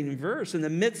fascinating verse. In the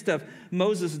midst of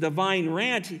Moses' divine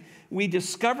rant, we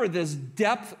discover this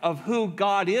depth of who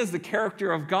God is, the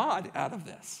character of God out of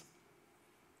this.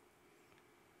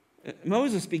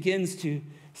 Moses begins to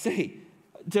say,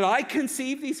 did I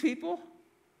conceive these people?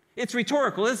 It's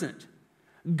rhetorical, isn't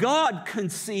it? God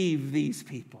conceived these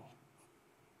people.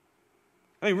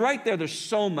 I mean, right there's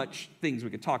so much things we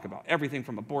could talk about. Everything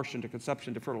from abortion to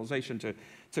conception to fertilization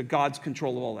to God's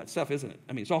control of all that stuff, isn't it?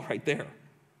 I mean, it's all right there.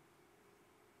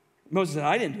 Moses said,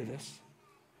 I didn't do this.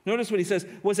 Notice what he says,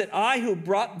 was it I who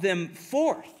brought them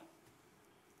forth?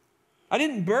 I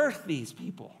didn't birth these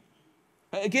people.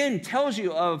 Again, tells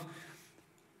you of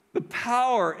the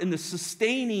power and the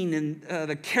sustaining and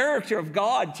the character of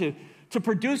God to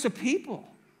produce a people.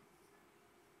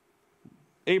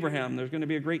 Abraham, there's going to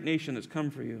be a great nation that's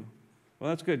come for you. Well,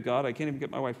 that's good, God. I can't even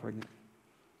get my wife pregnant.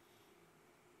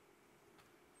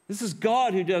 This is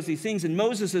God who does these things, and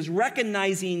Moses is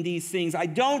recognizing these things. I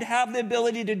don't have the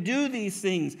ability to do these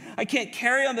things. I can't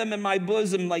carry them in my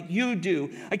bosom like you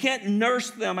do. I can't nurse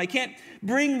them. I can't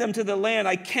bring them to the land.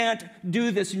 I can't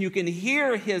do this, and you can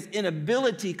hear his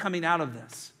inability coming out of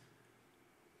this.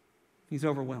 He's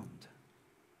overwhelmed.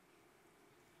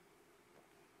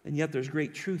 And yet there's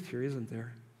great truth here, isn't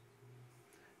there?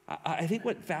 I think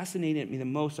what fascinated me the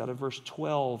most out of verse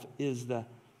 12 is the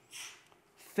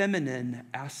feminine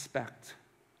aspect,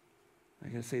 I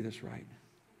gotta say this right,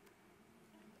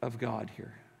 of God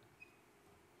here.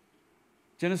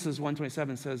 Genesis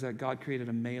 1:27 says that God created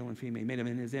a male and female. He made them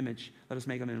in his image. Let us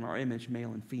make them in our image,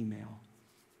 male and female.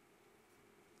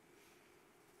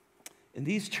 And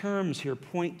these terms here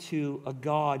point to a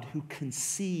God who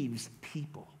conceives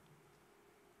people,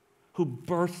 who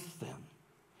births them,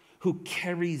 who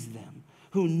carries them,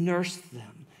 who nurses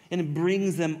them, and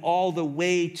brings them all the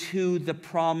way to the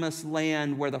promised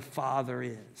land where the Father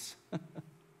is.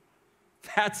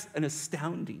 That's an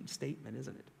astounding statement,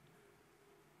 isn't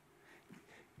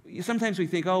it? Sometimes we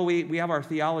think, oh, we have our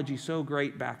theology so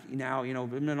great back now, we've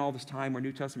been in all this time, we're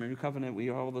New Testament, New Covenant, we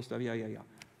have all this stuff, yeah.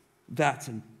 That's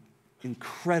an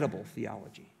incredible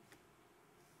theology.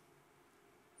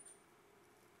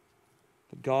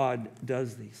 But God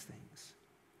does these things.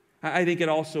 I think it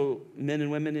also, men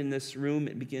and women in this room,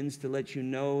 it begins to let you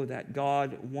know that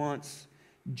God wants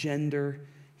gender.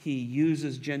 He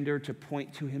uses gender to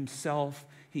point to himself.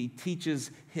 He teaches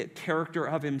his character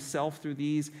of himself through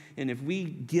these. And if we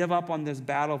give up on this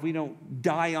battle, if we don't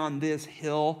die on this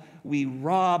hill, we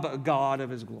rob God of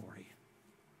his glory.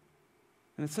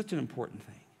 And it's such an important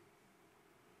thing.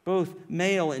 Both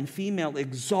male and female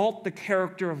exalt the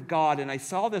character of God. And I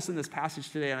saw this in this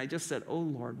passage today, and I just said, oh,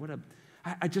 Lord,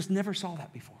 I just never saw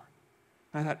that before.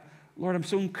 I thought, Lord, I'm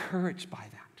so encouraged by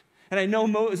that. And I know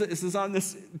Moses is on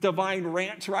this divine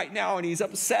rant right now, and he's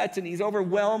upset, and he's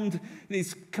overwhelmed, and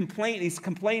he's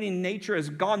complaining nature has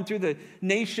gone through the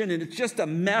nation, and it's just a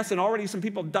mess, and already some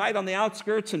people died on the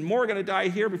outskirts, and more are going to die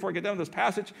here before I get done with this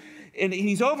passage. And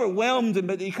he's overwhelmed,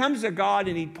 but he comes to God,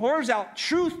 and he pours out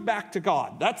truth back to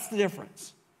God. That's the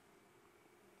difference.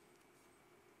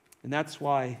 And that's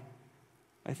why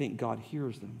I think God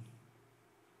hears them.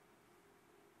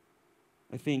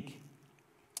 I think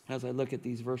as I look at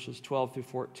these verses 12 through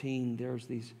 14, there's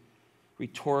these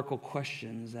rhetorical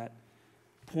questions that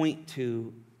point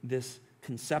to this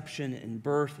conception and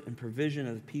birth and provision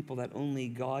of the people that only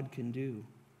God can do.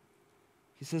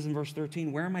 He says in verse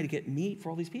 13, where am I to get meat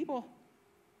for all these people?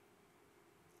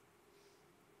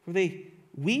 For they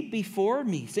weep before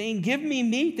me, saying, give me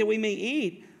meat that we may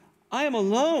eat. I am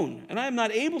alone, and I am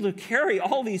not able to carry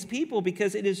all these people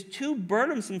because it is too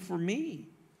burdensome for me.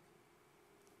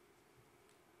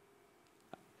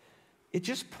 It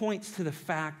just points to the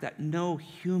fact that no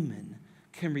human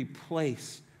can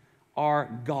replace our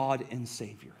God and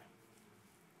Savior.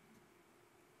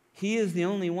 He is the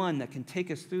only one that can take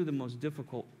us through the most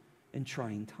difficult and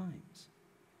trying times.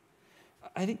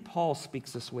 I think Paul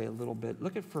speaks this way a little bit.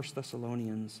 Look at 1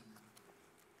 Thessalonians.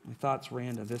 My thoughts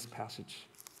ran to this passage.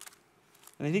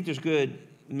 And I think there's good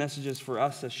messages for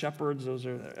us as shepherds. Those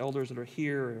are the elders that are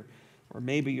here, or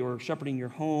maybe you're shepherding your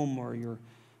home, or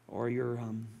you're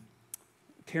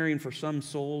caring for some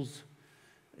souls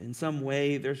in some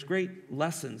way. There's great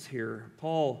lessons here.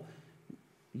 Paul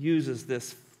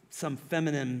uses some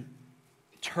feminine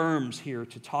terms here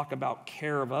to talk about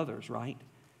care of others, right?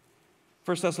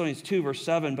 1 Thessalonians 2, verse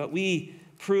 7, but we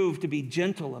prove to be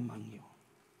gentle among you,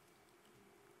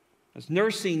 as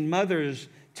nursing mothers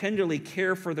tenderly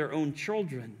care for their own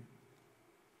children.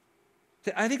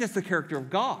 I think that's the character of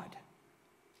God.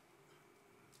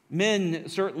 Men,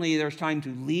 certainly there's time to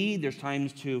lead. There's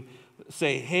times to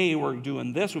say, hey, we're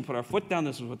doing this. We put our foot down.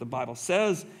 This is what the Bible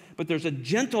says. But there's a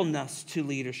gentleness to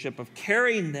leadership of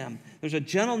carrying them. There's a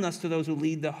gentleness to those who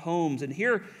lead the homes. And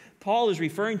here Paul is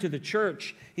referring to the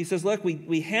church. He says, look,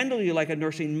 we handle you like a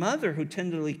nursing mother who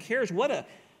tenderly cares. What an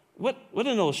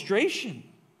illustration.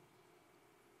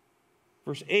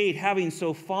 Verse 8, having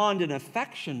so fond an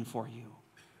affection for you.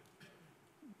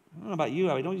 I don't know about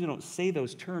you, I don't say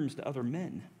those terms to other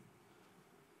men.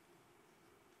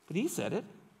 But he said it.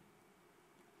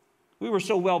 We were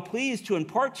so well pleased to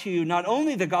impart to you not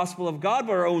only the gospel of God,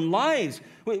 but our own lives.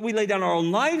 We lay down our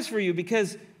own lives for you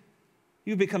because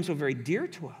you've become so very dear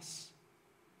to us.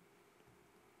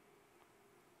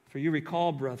 For you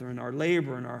recall, brethren, our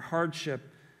labor and our hardship,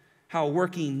 how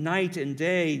working night and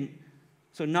day,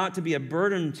 so not to be a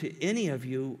burden to any of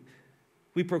you,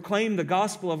 we proclaim the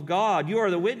gospel of God. You are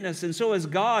the witness, and so is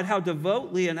God, how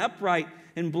devoutly and upright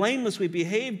and blameless we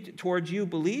behaved towards you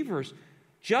believers,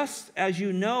 just as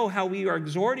you know how we are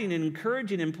exhorting and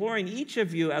encouraging, imploring each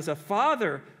of you as a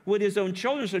father would his own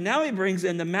children. So now he brings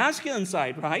in the masculine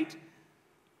side, right?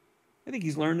 I think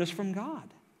he's learned this from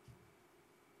God.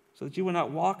 So that you would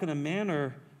not walk in a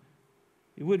manner,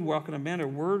 you would walk in a manner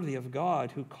worthy of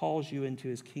God who calls you into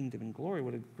his kingdom and glory.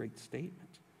 What a great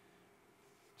statement.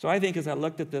 So I think as I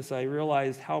looked at this, I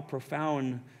realized how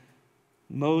profound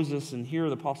Moses and here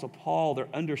the Apostle Paul, their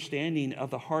understanding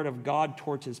of the heart of God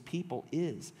towards his people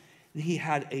is. He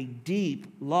had a deep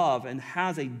love and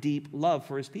has a deep love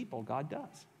for his people. God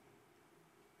does.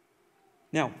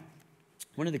 Now,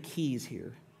 one of the keys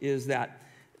here is that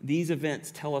these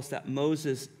events tell us that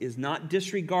Moses is not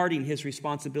disregarding his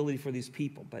responsibility for these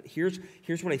people. But here's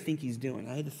what I think he's doing.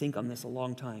 I had to think on this a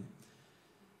long time.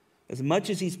 As much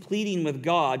as he's pleading with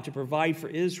God to provide for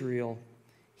Israel,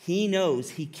 he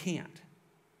knows he can't.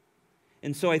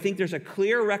 And so I think there's a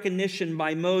clear recognition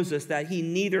by Moses that he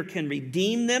neither can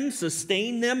redeem them,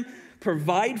 sustain them,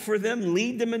 provide for them,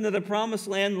 lead them into the promised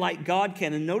land like God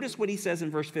can. And notice what he says in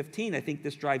verse 15. I think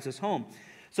this drives us home.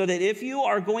 So that if you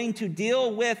are going to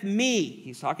deal with me,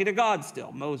 he's talking to God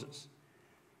still, Moses,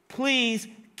 please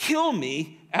kill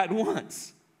me at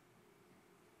once.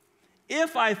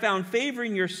 If I found favor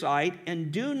in your sight,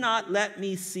 and do not let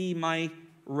me see my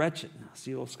wretchedness.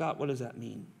 You go, Scott, what does that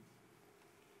mean?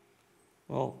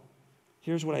 Well,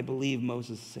 here's what I believe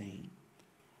Moses is saying.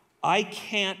 I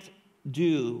can't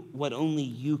do what only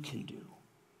you can do.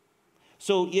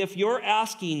 So if you're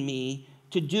asking me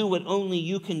to do what only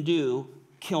you can do,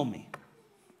 kill me.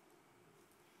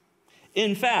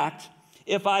 In fact,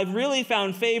 if I've really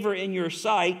found favor in your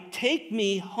sight, take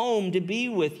me home to be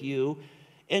with you,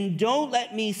 and don't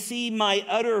let me see my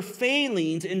utter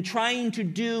failings in trying to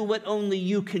do what only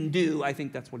you can do. I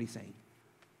think that's what he's saying.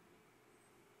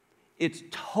 It's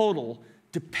total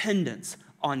dependence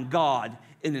on God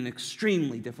in an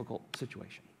extremely difficult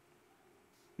situation.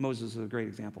 Moses is a great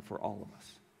example for all of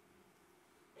us.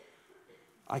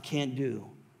 I can't do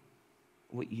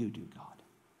what you do, God.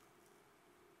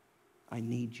 I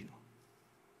need you.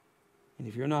 And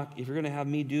if you're going to have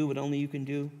me do what only you can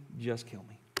do, just kill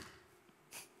me.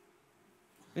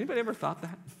 Anybody ever thought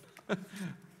that?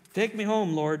 Take me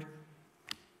home, Lord.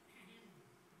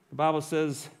 The Bible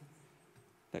says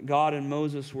that God and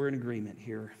Moses were in agreement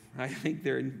here. I think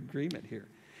they're in agreement here.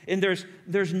 And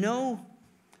there's no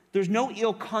There's no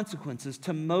ill consequences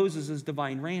to Moses'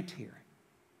 divine rant here.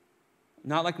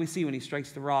 Not like we see when he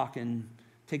strikes the rock and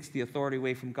takes the authority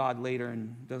away from God later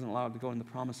and doesn't allow it to go in the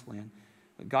promised land.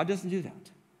 But God doesn't do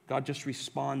that. God just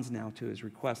responds now to his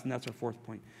request, and that's our fourth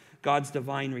point. God's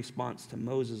divine response to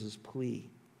Moses' plea.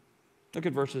 Look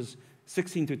at verses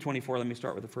 16 through 24. Let me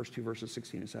start with the first two verses,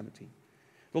 16 and 17.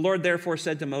 The Lord therefore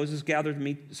said to Moses, gather to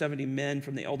me 70 men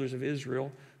from the elders of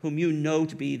Israel, whom you know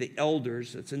to be the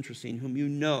elders. It's interesting, whom you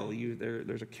know.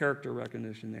 There's a character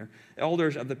recognition there.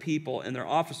 Elders of the people and their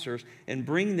officers, and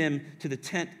bring them to the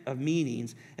tent of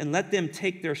meetings, and let them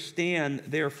take their stand,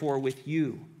 therefore, with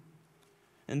you.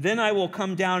 And then I will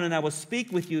come down and I will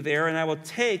speak with you there, and I will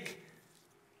take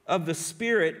of the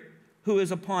Spirit who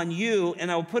is upon you,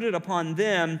 and I will put it upon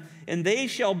them, and they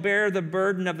shall bear the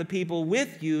burden of the people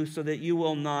with you, so that you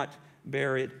will not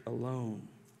bear it alone.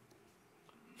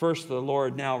 First, the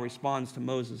Lord now responds to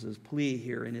Moses' plea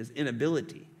here in his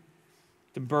inability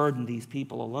to burden these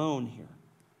people alone here.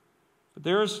 But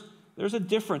there's a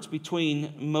difference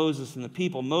between Moses and the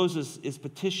people. Moses is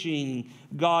petitioning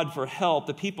God for help.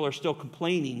 The people are still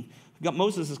complaining.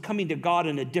 Moses is coming to God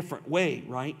in a different way,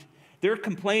 right? They're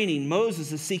complaining.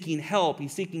 Moses is seeking help.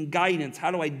 He's seeking guidance. How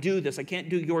do I do this? I can't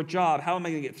do your job. How am I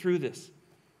going to get through this?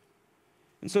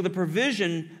 And so the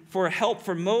provision for help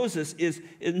for Moses is,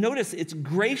 notice, it's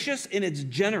gracious and it's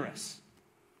generous.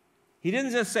 He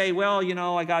didn't just say, well,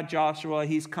 I got Joshua.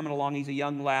 He's coming along. He's a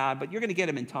young lad, but you're going to get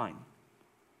him in time.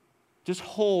 Just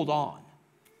hold on.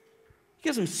 He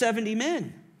gives him 70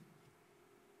 men.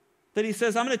 That he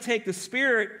says, I'm going to take the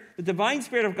Spirit, the divine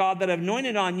Spirit of God that I've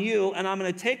anointed on you, and I'm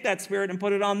going to take that Spirit and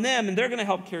put it on them, and they're going to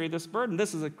help carry this burden.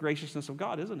 This is a graciousness of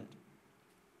God, isn't it?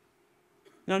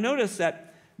 Now notice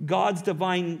that God's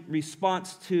divine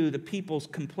response to the people's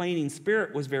complaining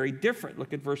spirit was very different.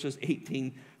 Look at verses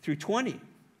 18 through 20.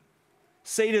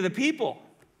 Say to the people,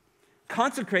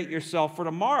 consecrate yourself for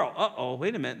tomorrow. Uh-oh,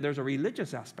 wait a minute. There's a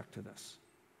religious aspect to this.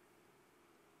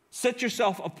 Set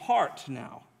yourself apart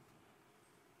now.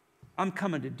 I'm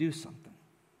coming to do something.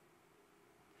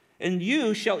 And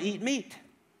you shall eat meat.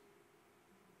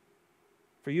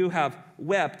 For you have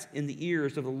wept in the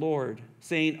ears of the Lord,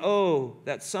 saying, oh,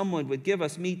 that someone would give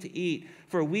us meat to eat,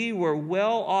 for we were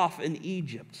well off in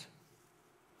Egypt.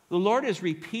 The Lord is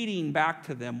repeating back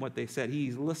to them what they said.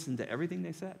 He's listened to everything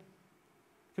they said.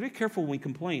 Be careful when we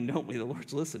complain, don't we? The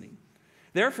Lord's listening.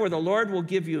 Therefore, the Lord will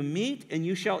give you meat, and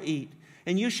you shall eat.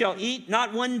 And you shall eat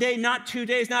not 1 day, not 2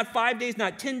 days, not 5 days,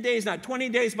 not 10 days, not 20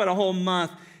 days, but a whole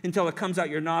month, until it comes out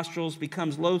your nostrils,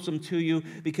 becomes loathsome to you,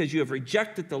 because you have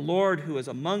rejected the Lord who is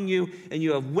among you, and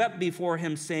you have wept before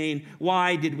him, saying,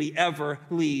 why did we ever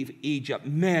leave Egypt?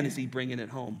 Man, is he bringing it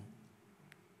home.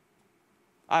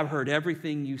 I've heard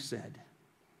everything you said,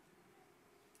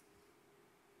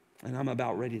 and I'm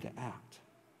about ready to act.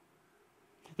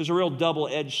 There's a real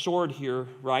double-edged sword here,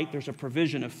 right? There's a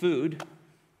provision of food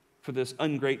for this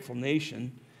ungrateful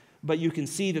nation, but you can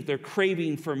see that their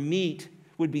craving for meat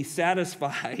would be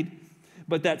satisfied,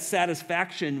 but that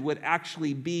satisfaction would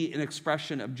actually be an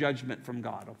expression of judgment from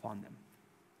God upon them.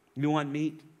 You want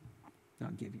meat?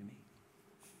 I'll give you meat.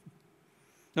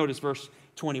 Notice verse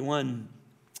 21.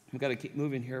 We've got to keep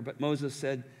moving here, but Moses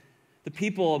said, the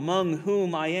people among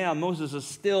whom I am, Moses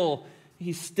is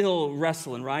he's still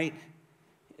wrestling, right?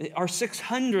 Are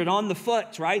 600 on the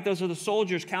foot, right? Those are the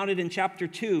soldiers counted in chapter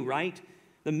 2, right?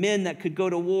 The men that could go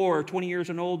to war 20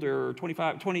 years and older, or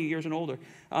 20 years and older.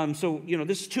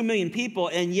 This is 2 million people,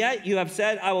 and yet you have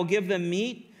said, I will give them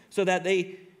meat so that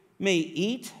they may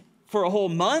eat for a whole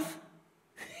month.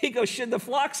 He goes, should the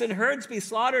flocks and herds be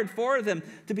slaughtered for them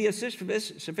to be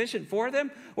sufficient for them?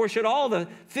 Or should all the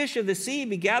fish of the sea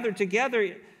be gathered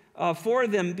together for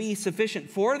them be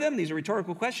sufficient for them? These are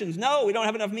rhetorical questions. No, we don't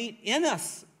have enough meat in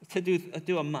us to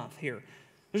do a month here.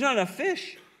 There's not enough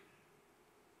fish.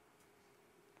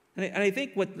 And I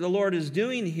think what the Lord is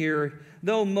doing here,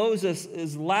 though Moses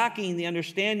is lacking the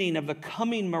understanding of the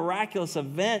coming miraculous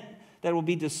event that will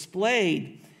be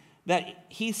displayed, that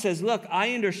he says, look,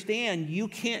 I understand you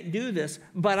can't do this,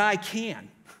 but I can.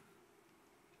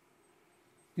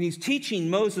 And he's teaching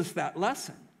Moses that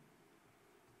lesson.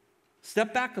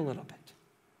 Step back a little bit.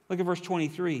 Look at verse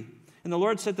 23. And the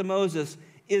Lord said to Moses,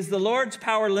 is the Lord's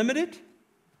power limited?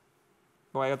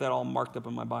 Boy, I got that all marked up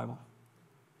in my Bible.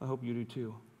 I hope you do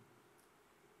too.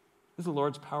 Is the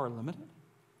Lord's power limited?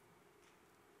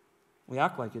 We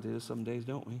act like it is some days,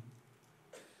 don't we?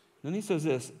 Then he says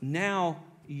this, now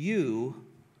you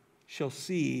shall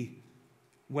see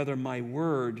whether my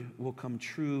word will come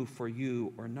true for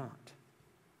you or not.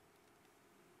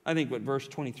 I think what verse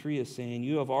 23 is saying,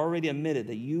 you have already admitted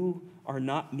that you are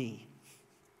not me.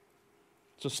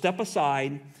 So step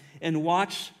aside and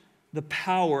watch the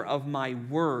power of my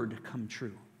word come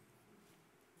true.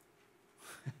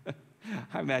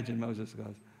 I imagine Moses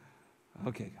goes,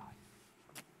 okay,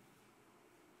 God,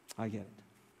 I get it.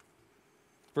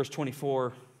 Verse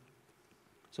 24,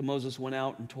 so Moses went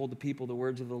out and told the people the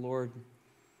words of the Lord.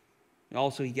 And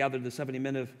also he gathered the 70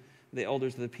 men of the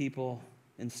elders of the people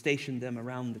and stationed them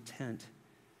around the tent.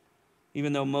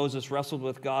 Even though Moses wrestled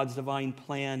with God's divine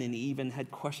plan and even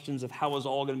had questions of how it was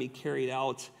all going to be carried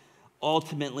out,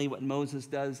 ultimately what Moses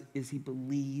does is he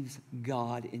believes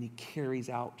God and he carries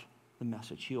out the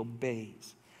message. He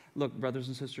obeys. Look, brothers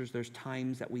and sisters, there's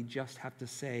times that we just have to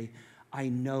say, I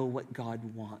know what God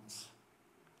wants.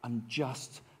 I'm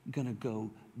just going to go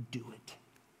do it.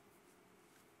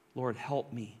 Lord,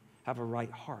 help me have a right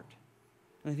heart.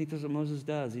 And I think that's what Moses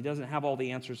does. He doesn't have all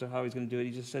the answers of how he's going to do it. He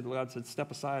just said, God said,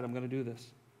 step aside, I'm going to do this.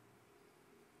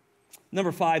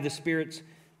 Number 5, the Spirit's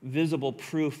visible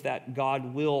proof that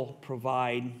God will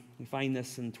provide. We find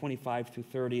this in 25 through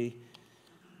 30.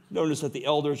 Notice that the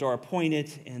elders are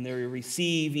appointed and they're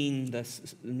receiving the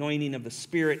anointing of the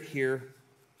Spirit here.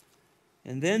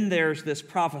 And then there's this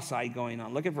prophesy going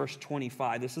on. Look at verse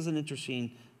 25. This is an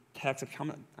interesting text. I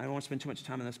don't want to spend too much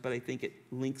time on this, but I think it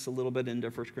links a little bit into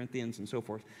 1 Corinthians and so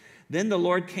forth. Then the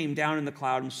Lord came down in the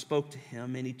cloud and spoke to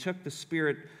him, and he took the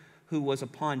Spirit who was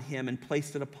upon him and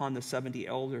placed it upon the 70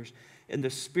 elders. And the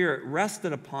Spirit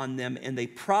rested upon them, and they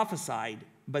prophesied,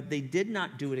 but they did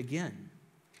not do it again.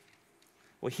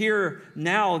 Well, here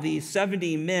now these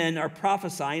 70 men are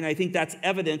prophesying. I think that's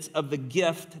evidence of the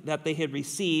gift that they had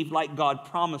received, like God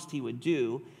promised he would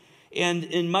do. And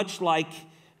in much like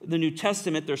the New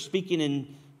Testament, they're speaking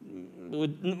in,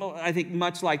 I think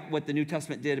much like what the New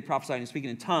Testament did, prophesying and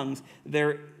speaking in tongues,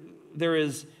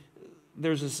 there's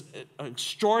this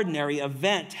extraordinary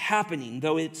event happening,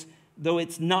 though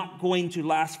it's not going to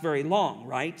last very long,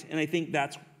 right? And I think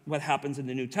that's what happens in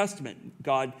the New Testament.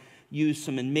 God used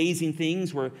some amazing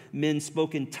things where men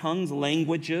spoke in tongues,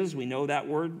 languages, we know that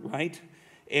word, right?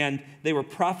 And they were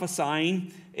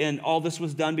prophesying, and all this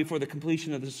was done before the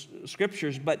completion of the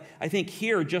Scriptures. But I think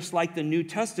here, just like the New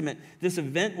Testament, this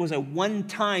event was a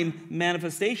one-time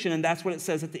manifestation, and that's what it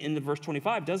says at the end of verse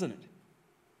 25, doesn't it?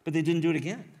 But they didn't do it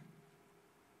again.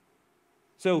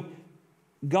 So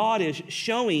God is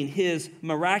showing his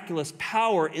miraculous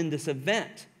power in this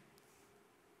event.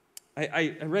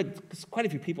 I read quite a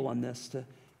few people on this to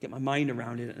get my mind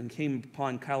around it and came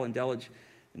upon Kyle and Delige,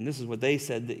 and this is what they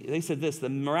said. They said this: the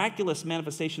miraculous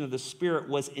manifestation of the Spirit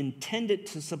was intended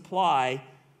simply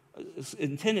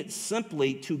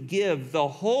to give the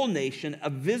whole nation a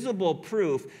visible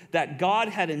proof that God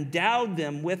had endowed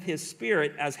them with his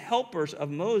Spirit as helpers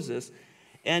of Moses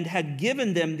and had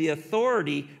given them the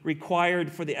authority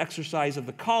required for the exercise of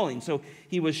the calling. So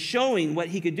he was showing what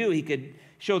he could do. He could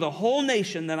show the whole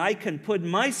nation that I can put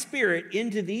my Spirit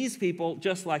into these people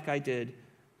just like I did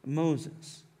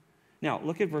Moses. Now,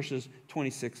 look at verses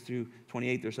 26 through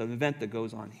 28. There's an event that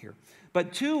goes on here.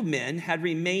 But 2 men had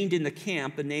remained in the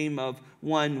camp. The name of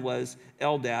one was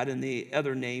Eldad, and the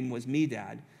other name was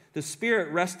Medad. The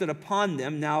Spirit rested upon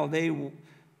them. Now they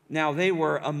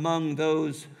were among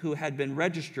those who had been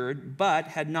registered, but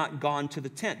had not gone to the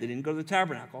tent. They didn't go to the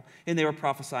tabernacle, and they were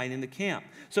prophesying in the camp.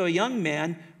 So a young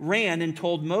man ran and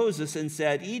told Moses and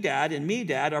said, Eldad and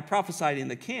Medad are prophesying in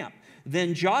the camp.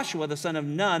 Then Joshua, the son of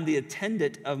Nun, the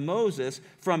attendant of Moses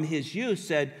from his youth,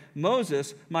 said,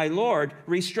 Moses, my Lord,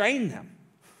 restrain them.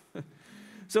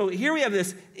 So here we have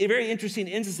this very interesting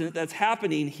incident that's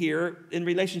happening here in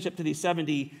relationship to these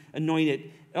 70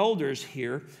 anointed elders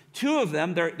here. 2 of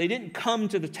them, they didn't come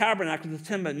to the tabernacle, the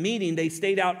tent meeting. They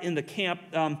stayed out in the camp.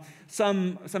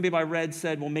 Some people I read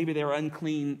said, well, maybe they were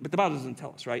unclean, but the Bible doesn't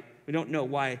tell us, right? We don't know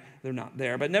why they're not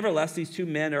there. But nevertheless, these 2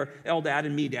 men are Eldad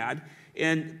and Medad,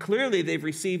 and clearly they've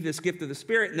received this gift of the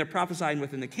Spirit, and they're prophesying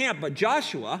within the camp. But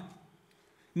Joshua,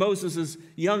 Moses'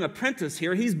 young apprentice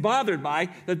here, he's bothered by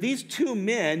that these 2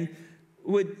 men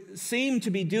would seem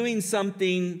to be doing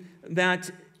something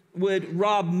that would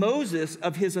rob Moses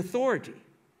of his authority.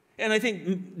 And I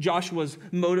think Joshua's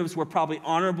motives were probably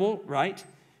honorable, right?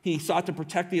 He sought to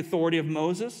protect the authority of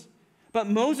Moses. But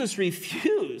Moses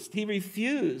refused. He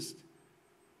refused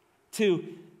to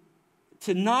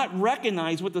not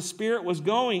recognize what the Spirit was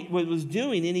doing,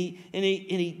 and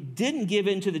he didn't give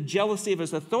in to the jealousy of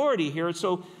his authority here.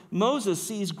 So Moses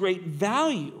sees great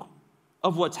value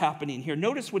of what's happening here.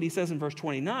 Notice what he says in verse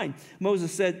 29.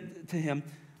 Moses said to him,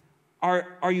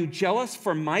 Are you jealous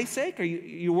for my sake? Are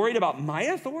you worried about my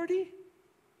authority?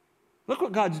 Look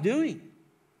what God's doing.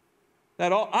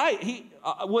 That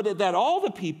all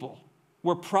the people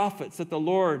were prophets that the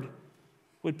Lord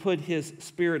would put his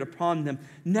Spirit upon them.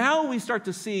 Now we start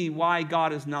to see why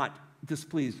God is not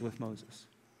displeased with Moses.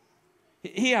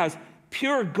 He has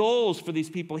pure goals for these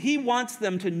people. He wants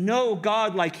them to know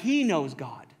God like he knows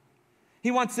God. He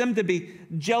wants them to be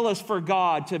jealous for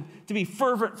God, to be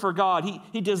fervent for God.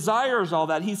 He desires all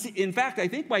that. In fact, I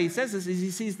think why he says this is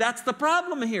he sees that's the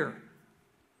problem here.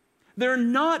 They're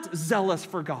not zealous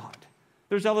for God.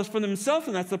 They're zealous for themselves,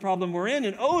 and that's the problem we're in.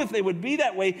 And if they would be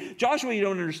that way, Joshua, you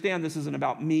don't understand, this isn't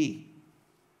about me.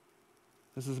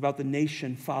 This is about the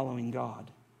nation following God.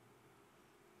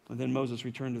 And then Moses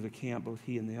returned to the camp, both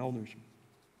he and the elders.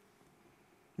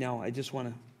 Now, I just want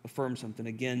to affirm something.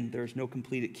 Again, there's no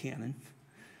completed canon.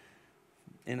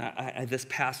 And this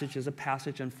passage is a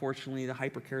passage, unfortunately, the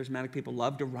hyper-charismatic people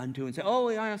love to run to and say, oh,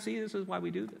 yeah, see, this is why we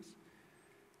do this.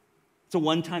 It's a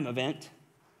one-time event.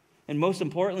 And most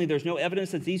importantly, there's no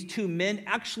evidence that these two men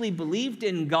actually believed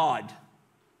in God.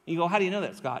 And you go, how do you know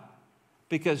that, Scott?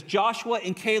 Because Joshua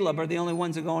and Caleb are the only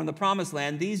ones that go into the promised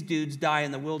land. These dudes die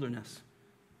in the wilderness.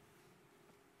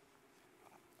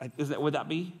 Would that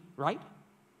be right?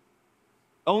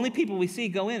 Only people we see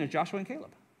go in are Joshua and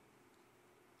Caleb.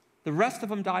 The rest of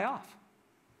them die off.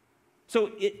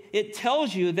 So it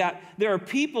tells you that there are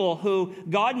people who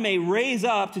God may raise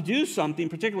up to do something,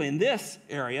 particularly in this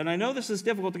area. And I know this is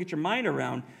difficult to get your mind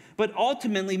around, but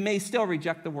ultimately may still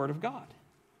reject the word of God.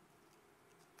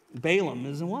 Balaam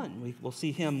is the one. We'll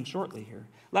see him shortly here.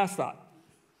 Last thought.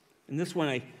 And this one,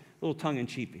 a little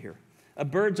tongue-in-cheek here. A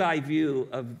bird's eye view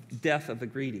of death of the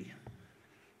greedy.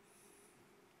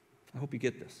 I hope you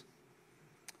get this.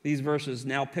 These verses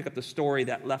now pick up the story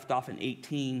that left off in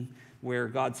 18, where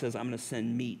God says, I'm going to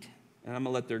send meat, and I'm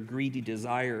going to let their greedy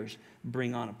desires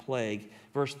bring on a plague.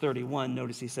 Verse 31,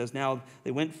 notice he says, now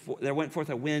there went forth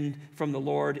a wind from the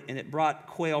Lord, and it brought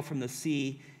quail from the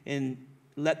sea, and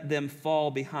let them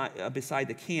fall beside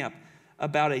the camp,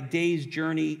 about a day's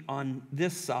journey on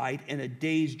this side, and a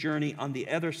day's journey on the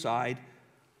other side,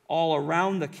 all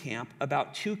around the camp,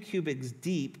 about 2 cubits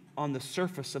deep on the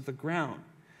surface of the ground.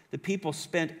 The people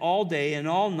spent all day and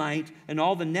all night and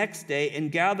all the next day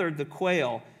and gathered the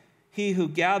quail. He who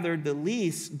gathered the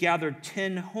least gathered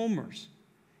 10 homers,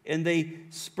 and they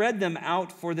spread them out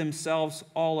for themselves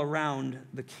all around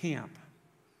the camp.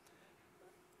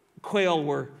 Quail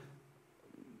were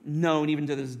known even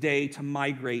to this day to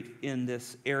migrate in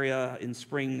this area. In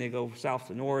spring, they go south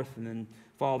to north, and then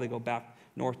fall, they go back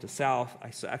north to south.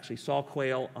 I actually saw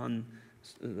quail on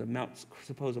the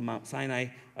Mount Sinai.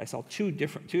 I saw two of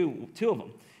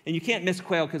them. And you can't miss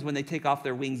quail because when they take off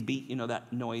their wings beat, you know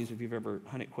that noise if you've ever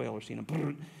hunted quail or seen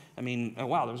them. I mean, oh,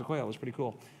 wow, there was a quail. It was pretty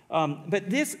cool. But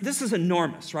this is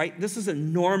enormous, right? This is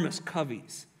enormous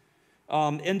coveys.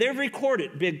 And they've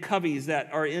recorded big coveys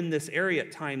that are in this area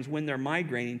at times when they're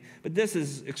migrating. But this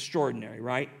is extraordinary,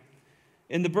 right?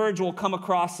 And the birds will come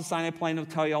across the Sinai Plain. I'll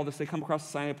tell you all this. They come across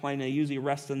the Sinai Plain, and they usually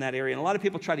rest in that area. And a lot of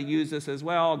people try to use this as,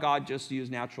 well, God just used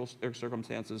natural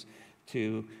circumstances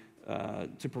to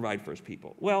provide for his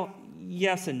people. Well,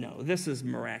 yes and no. This is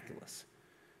miraculous.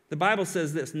 The Bible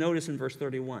says this. Notice in verse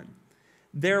 31.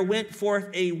 There went forth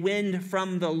a wind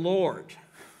from the Lord,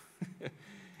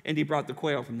 and he brought the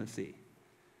quail from the sea.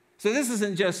 So this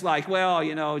isn't just like,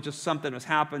 well, just something has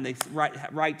happened. They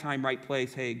right time, right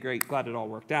place. Hey, great, glad it all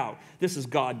worked out. This is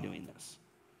God doing this.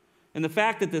 And the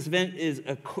fact that this event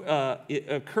it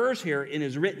occurs here and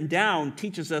is written down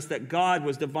teaches us that God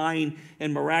was divine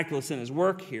and miraculous in his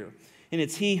work here. And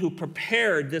it's he who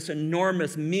prepared this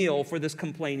enormous meal for this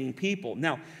complaining people.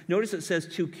 Now, notice it says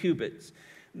 2 cubits.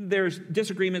 There's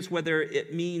disagreements whether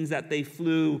it means that they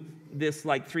flew this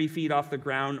like 3 feet off the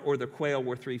ground or the quail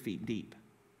were 3 feet deep.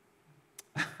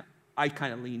 I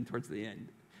kind of lean towards the end.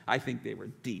 I think they were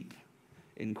deep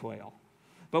in quail.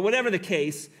 But whatever the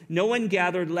case, no one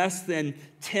gathered less than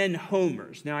 10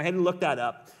 homers. Now, I had to look that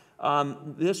up.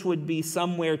 This would be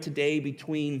somewhere today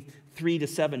between 3 to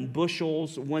 7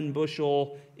 bushels. 1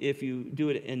 bushel, if you do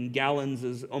it in gallons,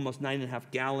 is almost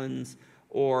 9.5 gallons,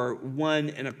 or 1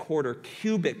 1/4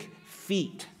 cubic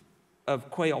feet of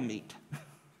quail meat.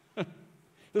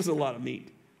 This is a lot of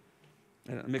meat.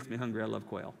 It makes me hungry. I love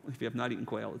quail. If you have not eaten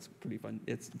quail, it's pretty fun.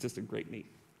 It's just a great meat.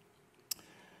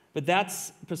 But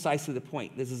that's precisely the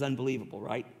point. This is unbelievable,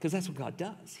 right? Because that's what God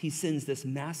does. He sends this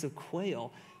massive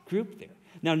quail group there.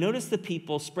 Now, notice the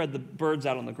people spread the birds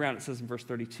out on the ground. It says in verse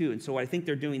 32. And so what I think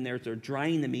they're doing there is they're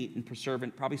drying the meat and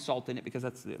preserving, probably salt in it because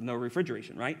that's no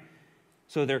refrigeration, right?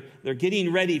 So they're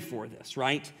getting ready for this,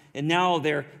 right? And now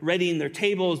they're readying their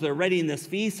tables, they're readying this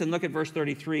feast. And look at verse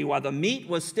 33. While the meat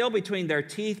was still between their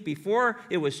teeth before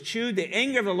it was chewed, the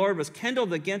anger of the Lord was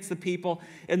kindled against the people,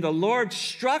 and the Lord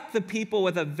struck the people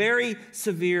with a very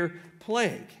severe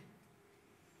plague.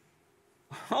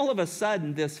 all of a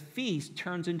sudden this feast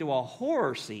turns into a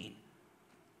horror scene.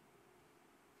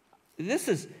 This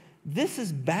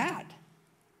is bad.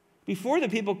 Before the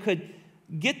people could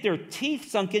get their teeth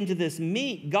sunk into this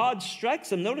meat, God strikes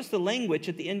them. Notice the language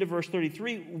at the end of verse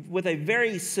 33, with a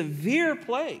very severe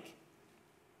plague.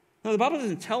 Now, the Bible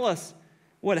doesn't tell us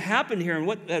what happened here and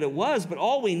what that it was, but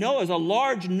all we know is a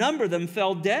large number of them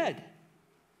fell dead.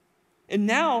 And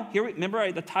now, here,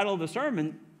 remember the title of the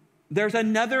sermon, there's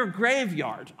another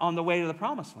graveyard on the way to the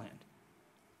promised land.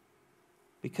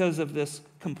 Because of this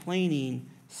complaining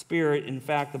spirit, in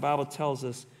fact, the Bible tells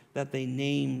us that they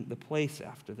name the place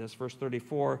after this. Verse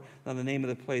 34, now the name of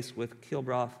the place with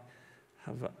Kilbroth,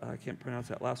 I can't pronounce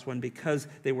that last one, because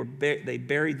they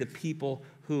buried the people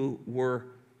who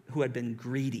had been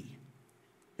greedy.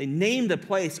 They named the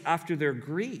place after their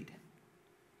greed.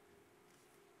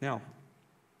 Now,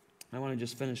 I want to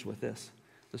just finish with this.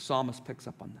 The psalmist picks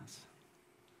up on this.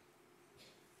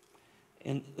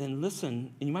 And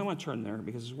listen, and you might want to turn there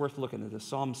because it's worth looking at this.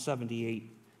 Psalm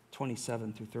 78,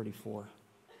 27 through 34.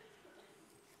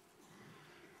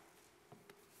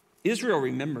 Israel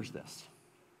remembers this.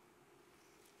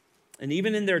 And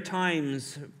even in their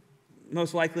times,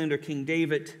 most likely under King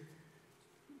David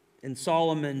and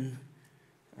Solomon,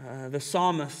 the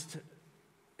psalmist,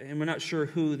 and we're not sure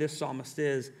who this psalmist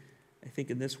is, I think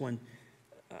in this one,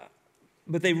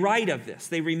 but they write of this.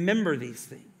 They remember these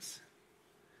things.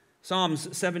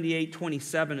 Psalms 78,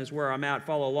 27 is where I'm at.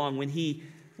 Follow along. When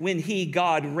he,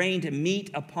 God, rained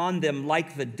meat upon them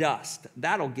like the dust.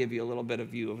 That'll give you a little bit of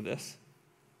view of this.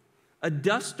 A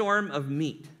dust storm of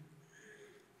meat.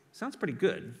 Sounds pretty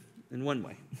good in one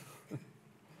way.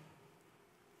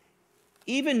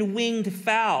 Even winged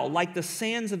fowl, like the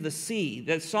sands of the sea.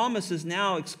 The psalmist is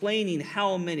now explaining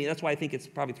how many. That's why I think it's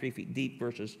probably 3 feet deep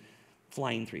versus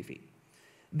flying 3 feet.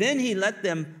 Then he let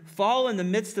them fall in the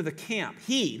midst of the camp.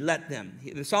 He let them.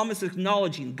 The psalmist is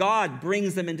acknowledging God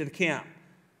brings them into the camp.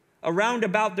 Around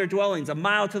about their dwellings, a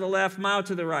mile to the left, mile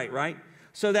to the right?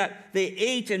 So that they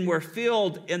ate and were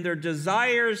filled, and their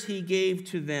desires he gave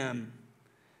to them.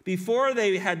 Before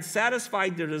they had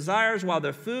satisfied their desires while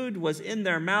their food was in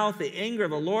their mouth, the anger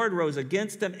of the Lord rose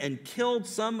against them and killed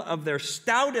some of their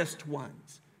stoutest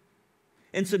ones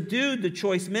and subdued the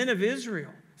choice men of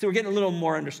Israel. So we're getting a little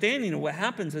more understanding of what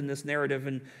happens in this narrative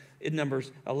in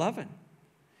Numbers 11.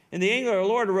 And the anger of the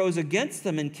Lord arose against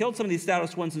them and killed some of these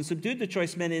stoutest ones and subdued the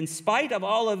choice men. In spite of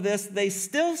all of this, they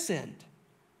still sinned.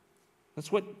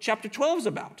 That's what chapter 12 is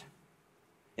about.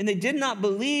 And they did not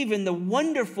believe in the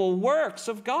wonderful works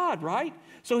of God, right?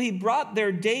 So he brought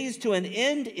their days to an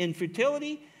end in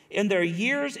futility and their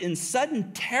years in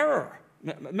sudden terror.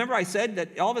 Remember I said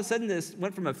that all of a sudden this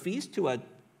went from a feast to a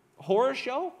horror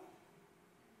show?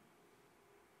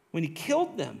 When he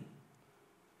killed them.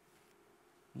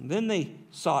 And then they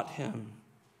sought him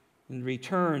and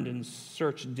returned and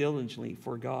searched diligently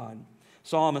for God.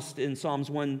 Psalmist in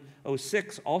Psalms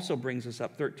 106 also brings us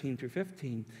up 13 through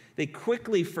 15. They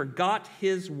quickly forgot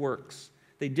his works.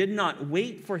 They did not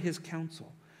wait for his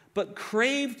counsel, but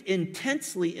craved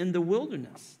intensely in the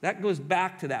wilderness. That goes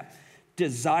back to that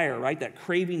desire, right? That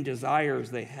craving desires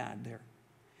they had there.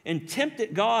 And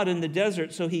tempted God in the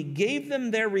desert, so he gave them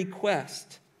their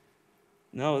request.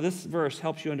 No, this verse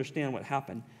helps you understand what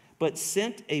happened. But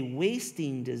sent a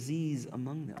wasting disease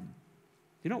among them.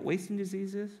 Do you know what wasting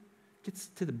disease is? It gets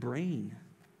to the brain.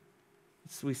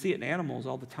 We see it in animals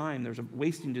all the time. There's a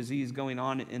wasting disease going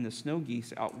on in the snow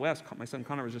geese out west. My son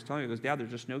Connor was just telling me, he goes, Dad,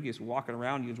 there's just snow geese walking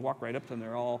around. You just walk right up to them.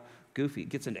 They're all goofy. It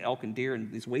gets into elk and deer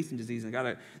and these wasting disease. And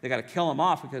they got to kill them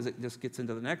off because it just gets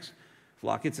into the next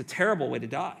flock. It's a terrible way to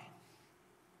die.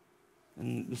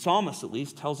 And the psalmist, at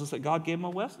least, tells us that God gave them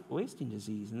a wasting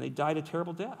disease, and they died a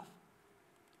terrible death.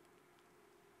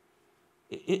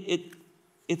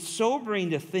 It's sobering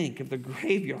to think of the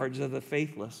graveyards of the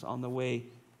faithless on the way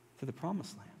to the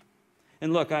promised land.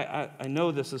 And look, I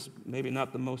know this is maybe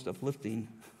not the most uplifting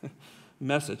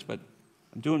message, but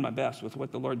I'm doing my best with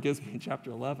what the Lord gives me in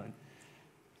chapter 11.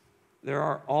 There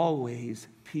are always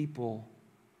people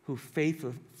who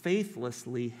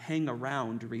faithlessly hang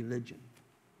around religion.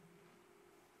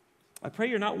 I pray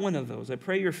you're not one of those. I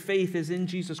pray your faith is in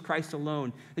Jesus Christ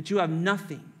alone, that you have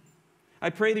nothing. I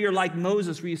pray that you're like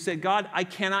Moses, where you said, God, I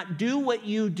cannot do what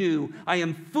you do. I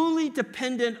am fully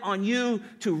dependent on you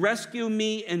to rescue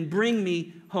me and bring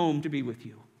me home to be with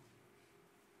you.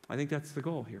 I think that's the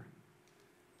goal here.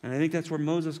 And I think that's where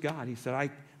Moses got. He said,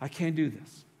 I can't do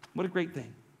this. What a great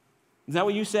thing. Is that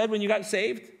what you said when you got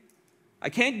saved? I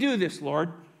can't do this,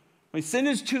 Lord. My sin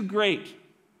is too great.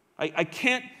 I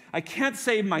can't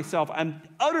save myself. I'm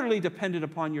utterly dependent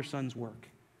upon your son's work.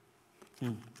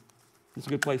 It's a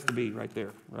good place to be right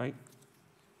there, right?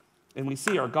 And we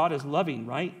see our God is loving,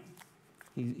 right?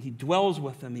 He dwells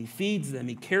with them. He feeds them.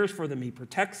 He cares for them. He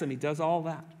protects them. He does all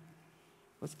that.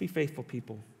 Let's be faithful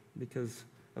people because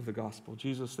of the gospel.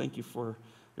 Jesus, thank you for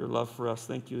your love for us.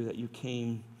 Thank you that you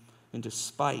came and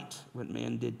despite what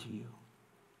man did to you.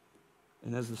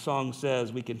 And as the song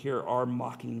says, we can hear our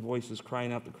mocking voices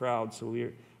crying out the crowd, so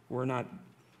we're not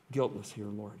guiltless here,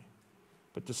 Lord.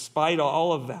 But despite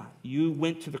all of that, you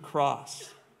went to the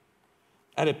cross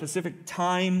at a specific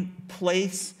time,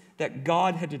 place that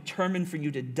God had determined for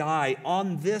you to die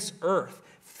on this earth.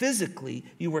 Physically,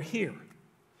 you were here.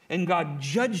 And God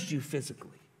judged you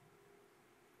physically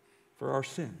for our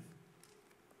sin.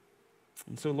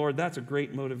 And so, Lord, that's a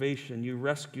great motivation. You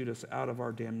rescued us out of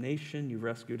our damnation. You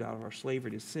rescued out of our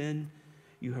slavery to sin.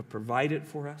 You have provided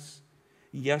for us.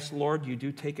 Yes, Lord, you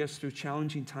do take us through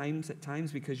challenging times at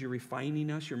times because you're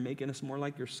refining us. You're making us more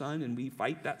like your Son, and we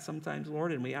fight that sometimes,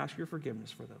 Lord, and we ask your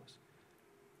forgiveness for those.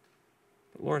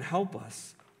 But Lord, help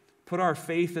us put our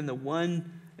faith in the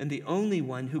one and the only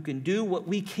one who can do what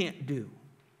we can't do.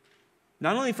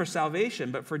 Not only for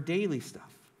salvation, but for daily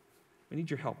stuff. We need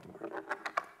your help, Lord.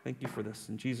 Thank you for this.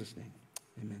 In Jesus' name,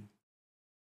 amen.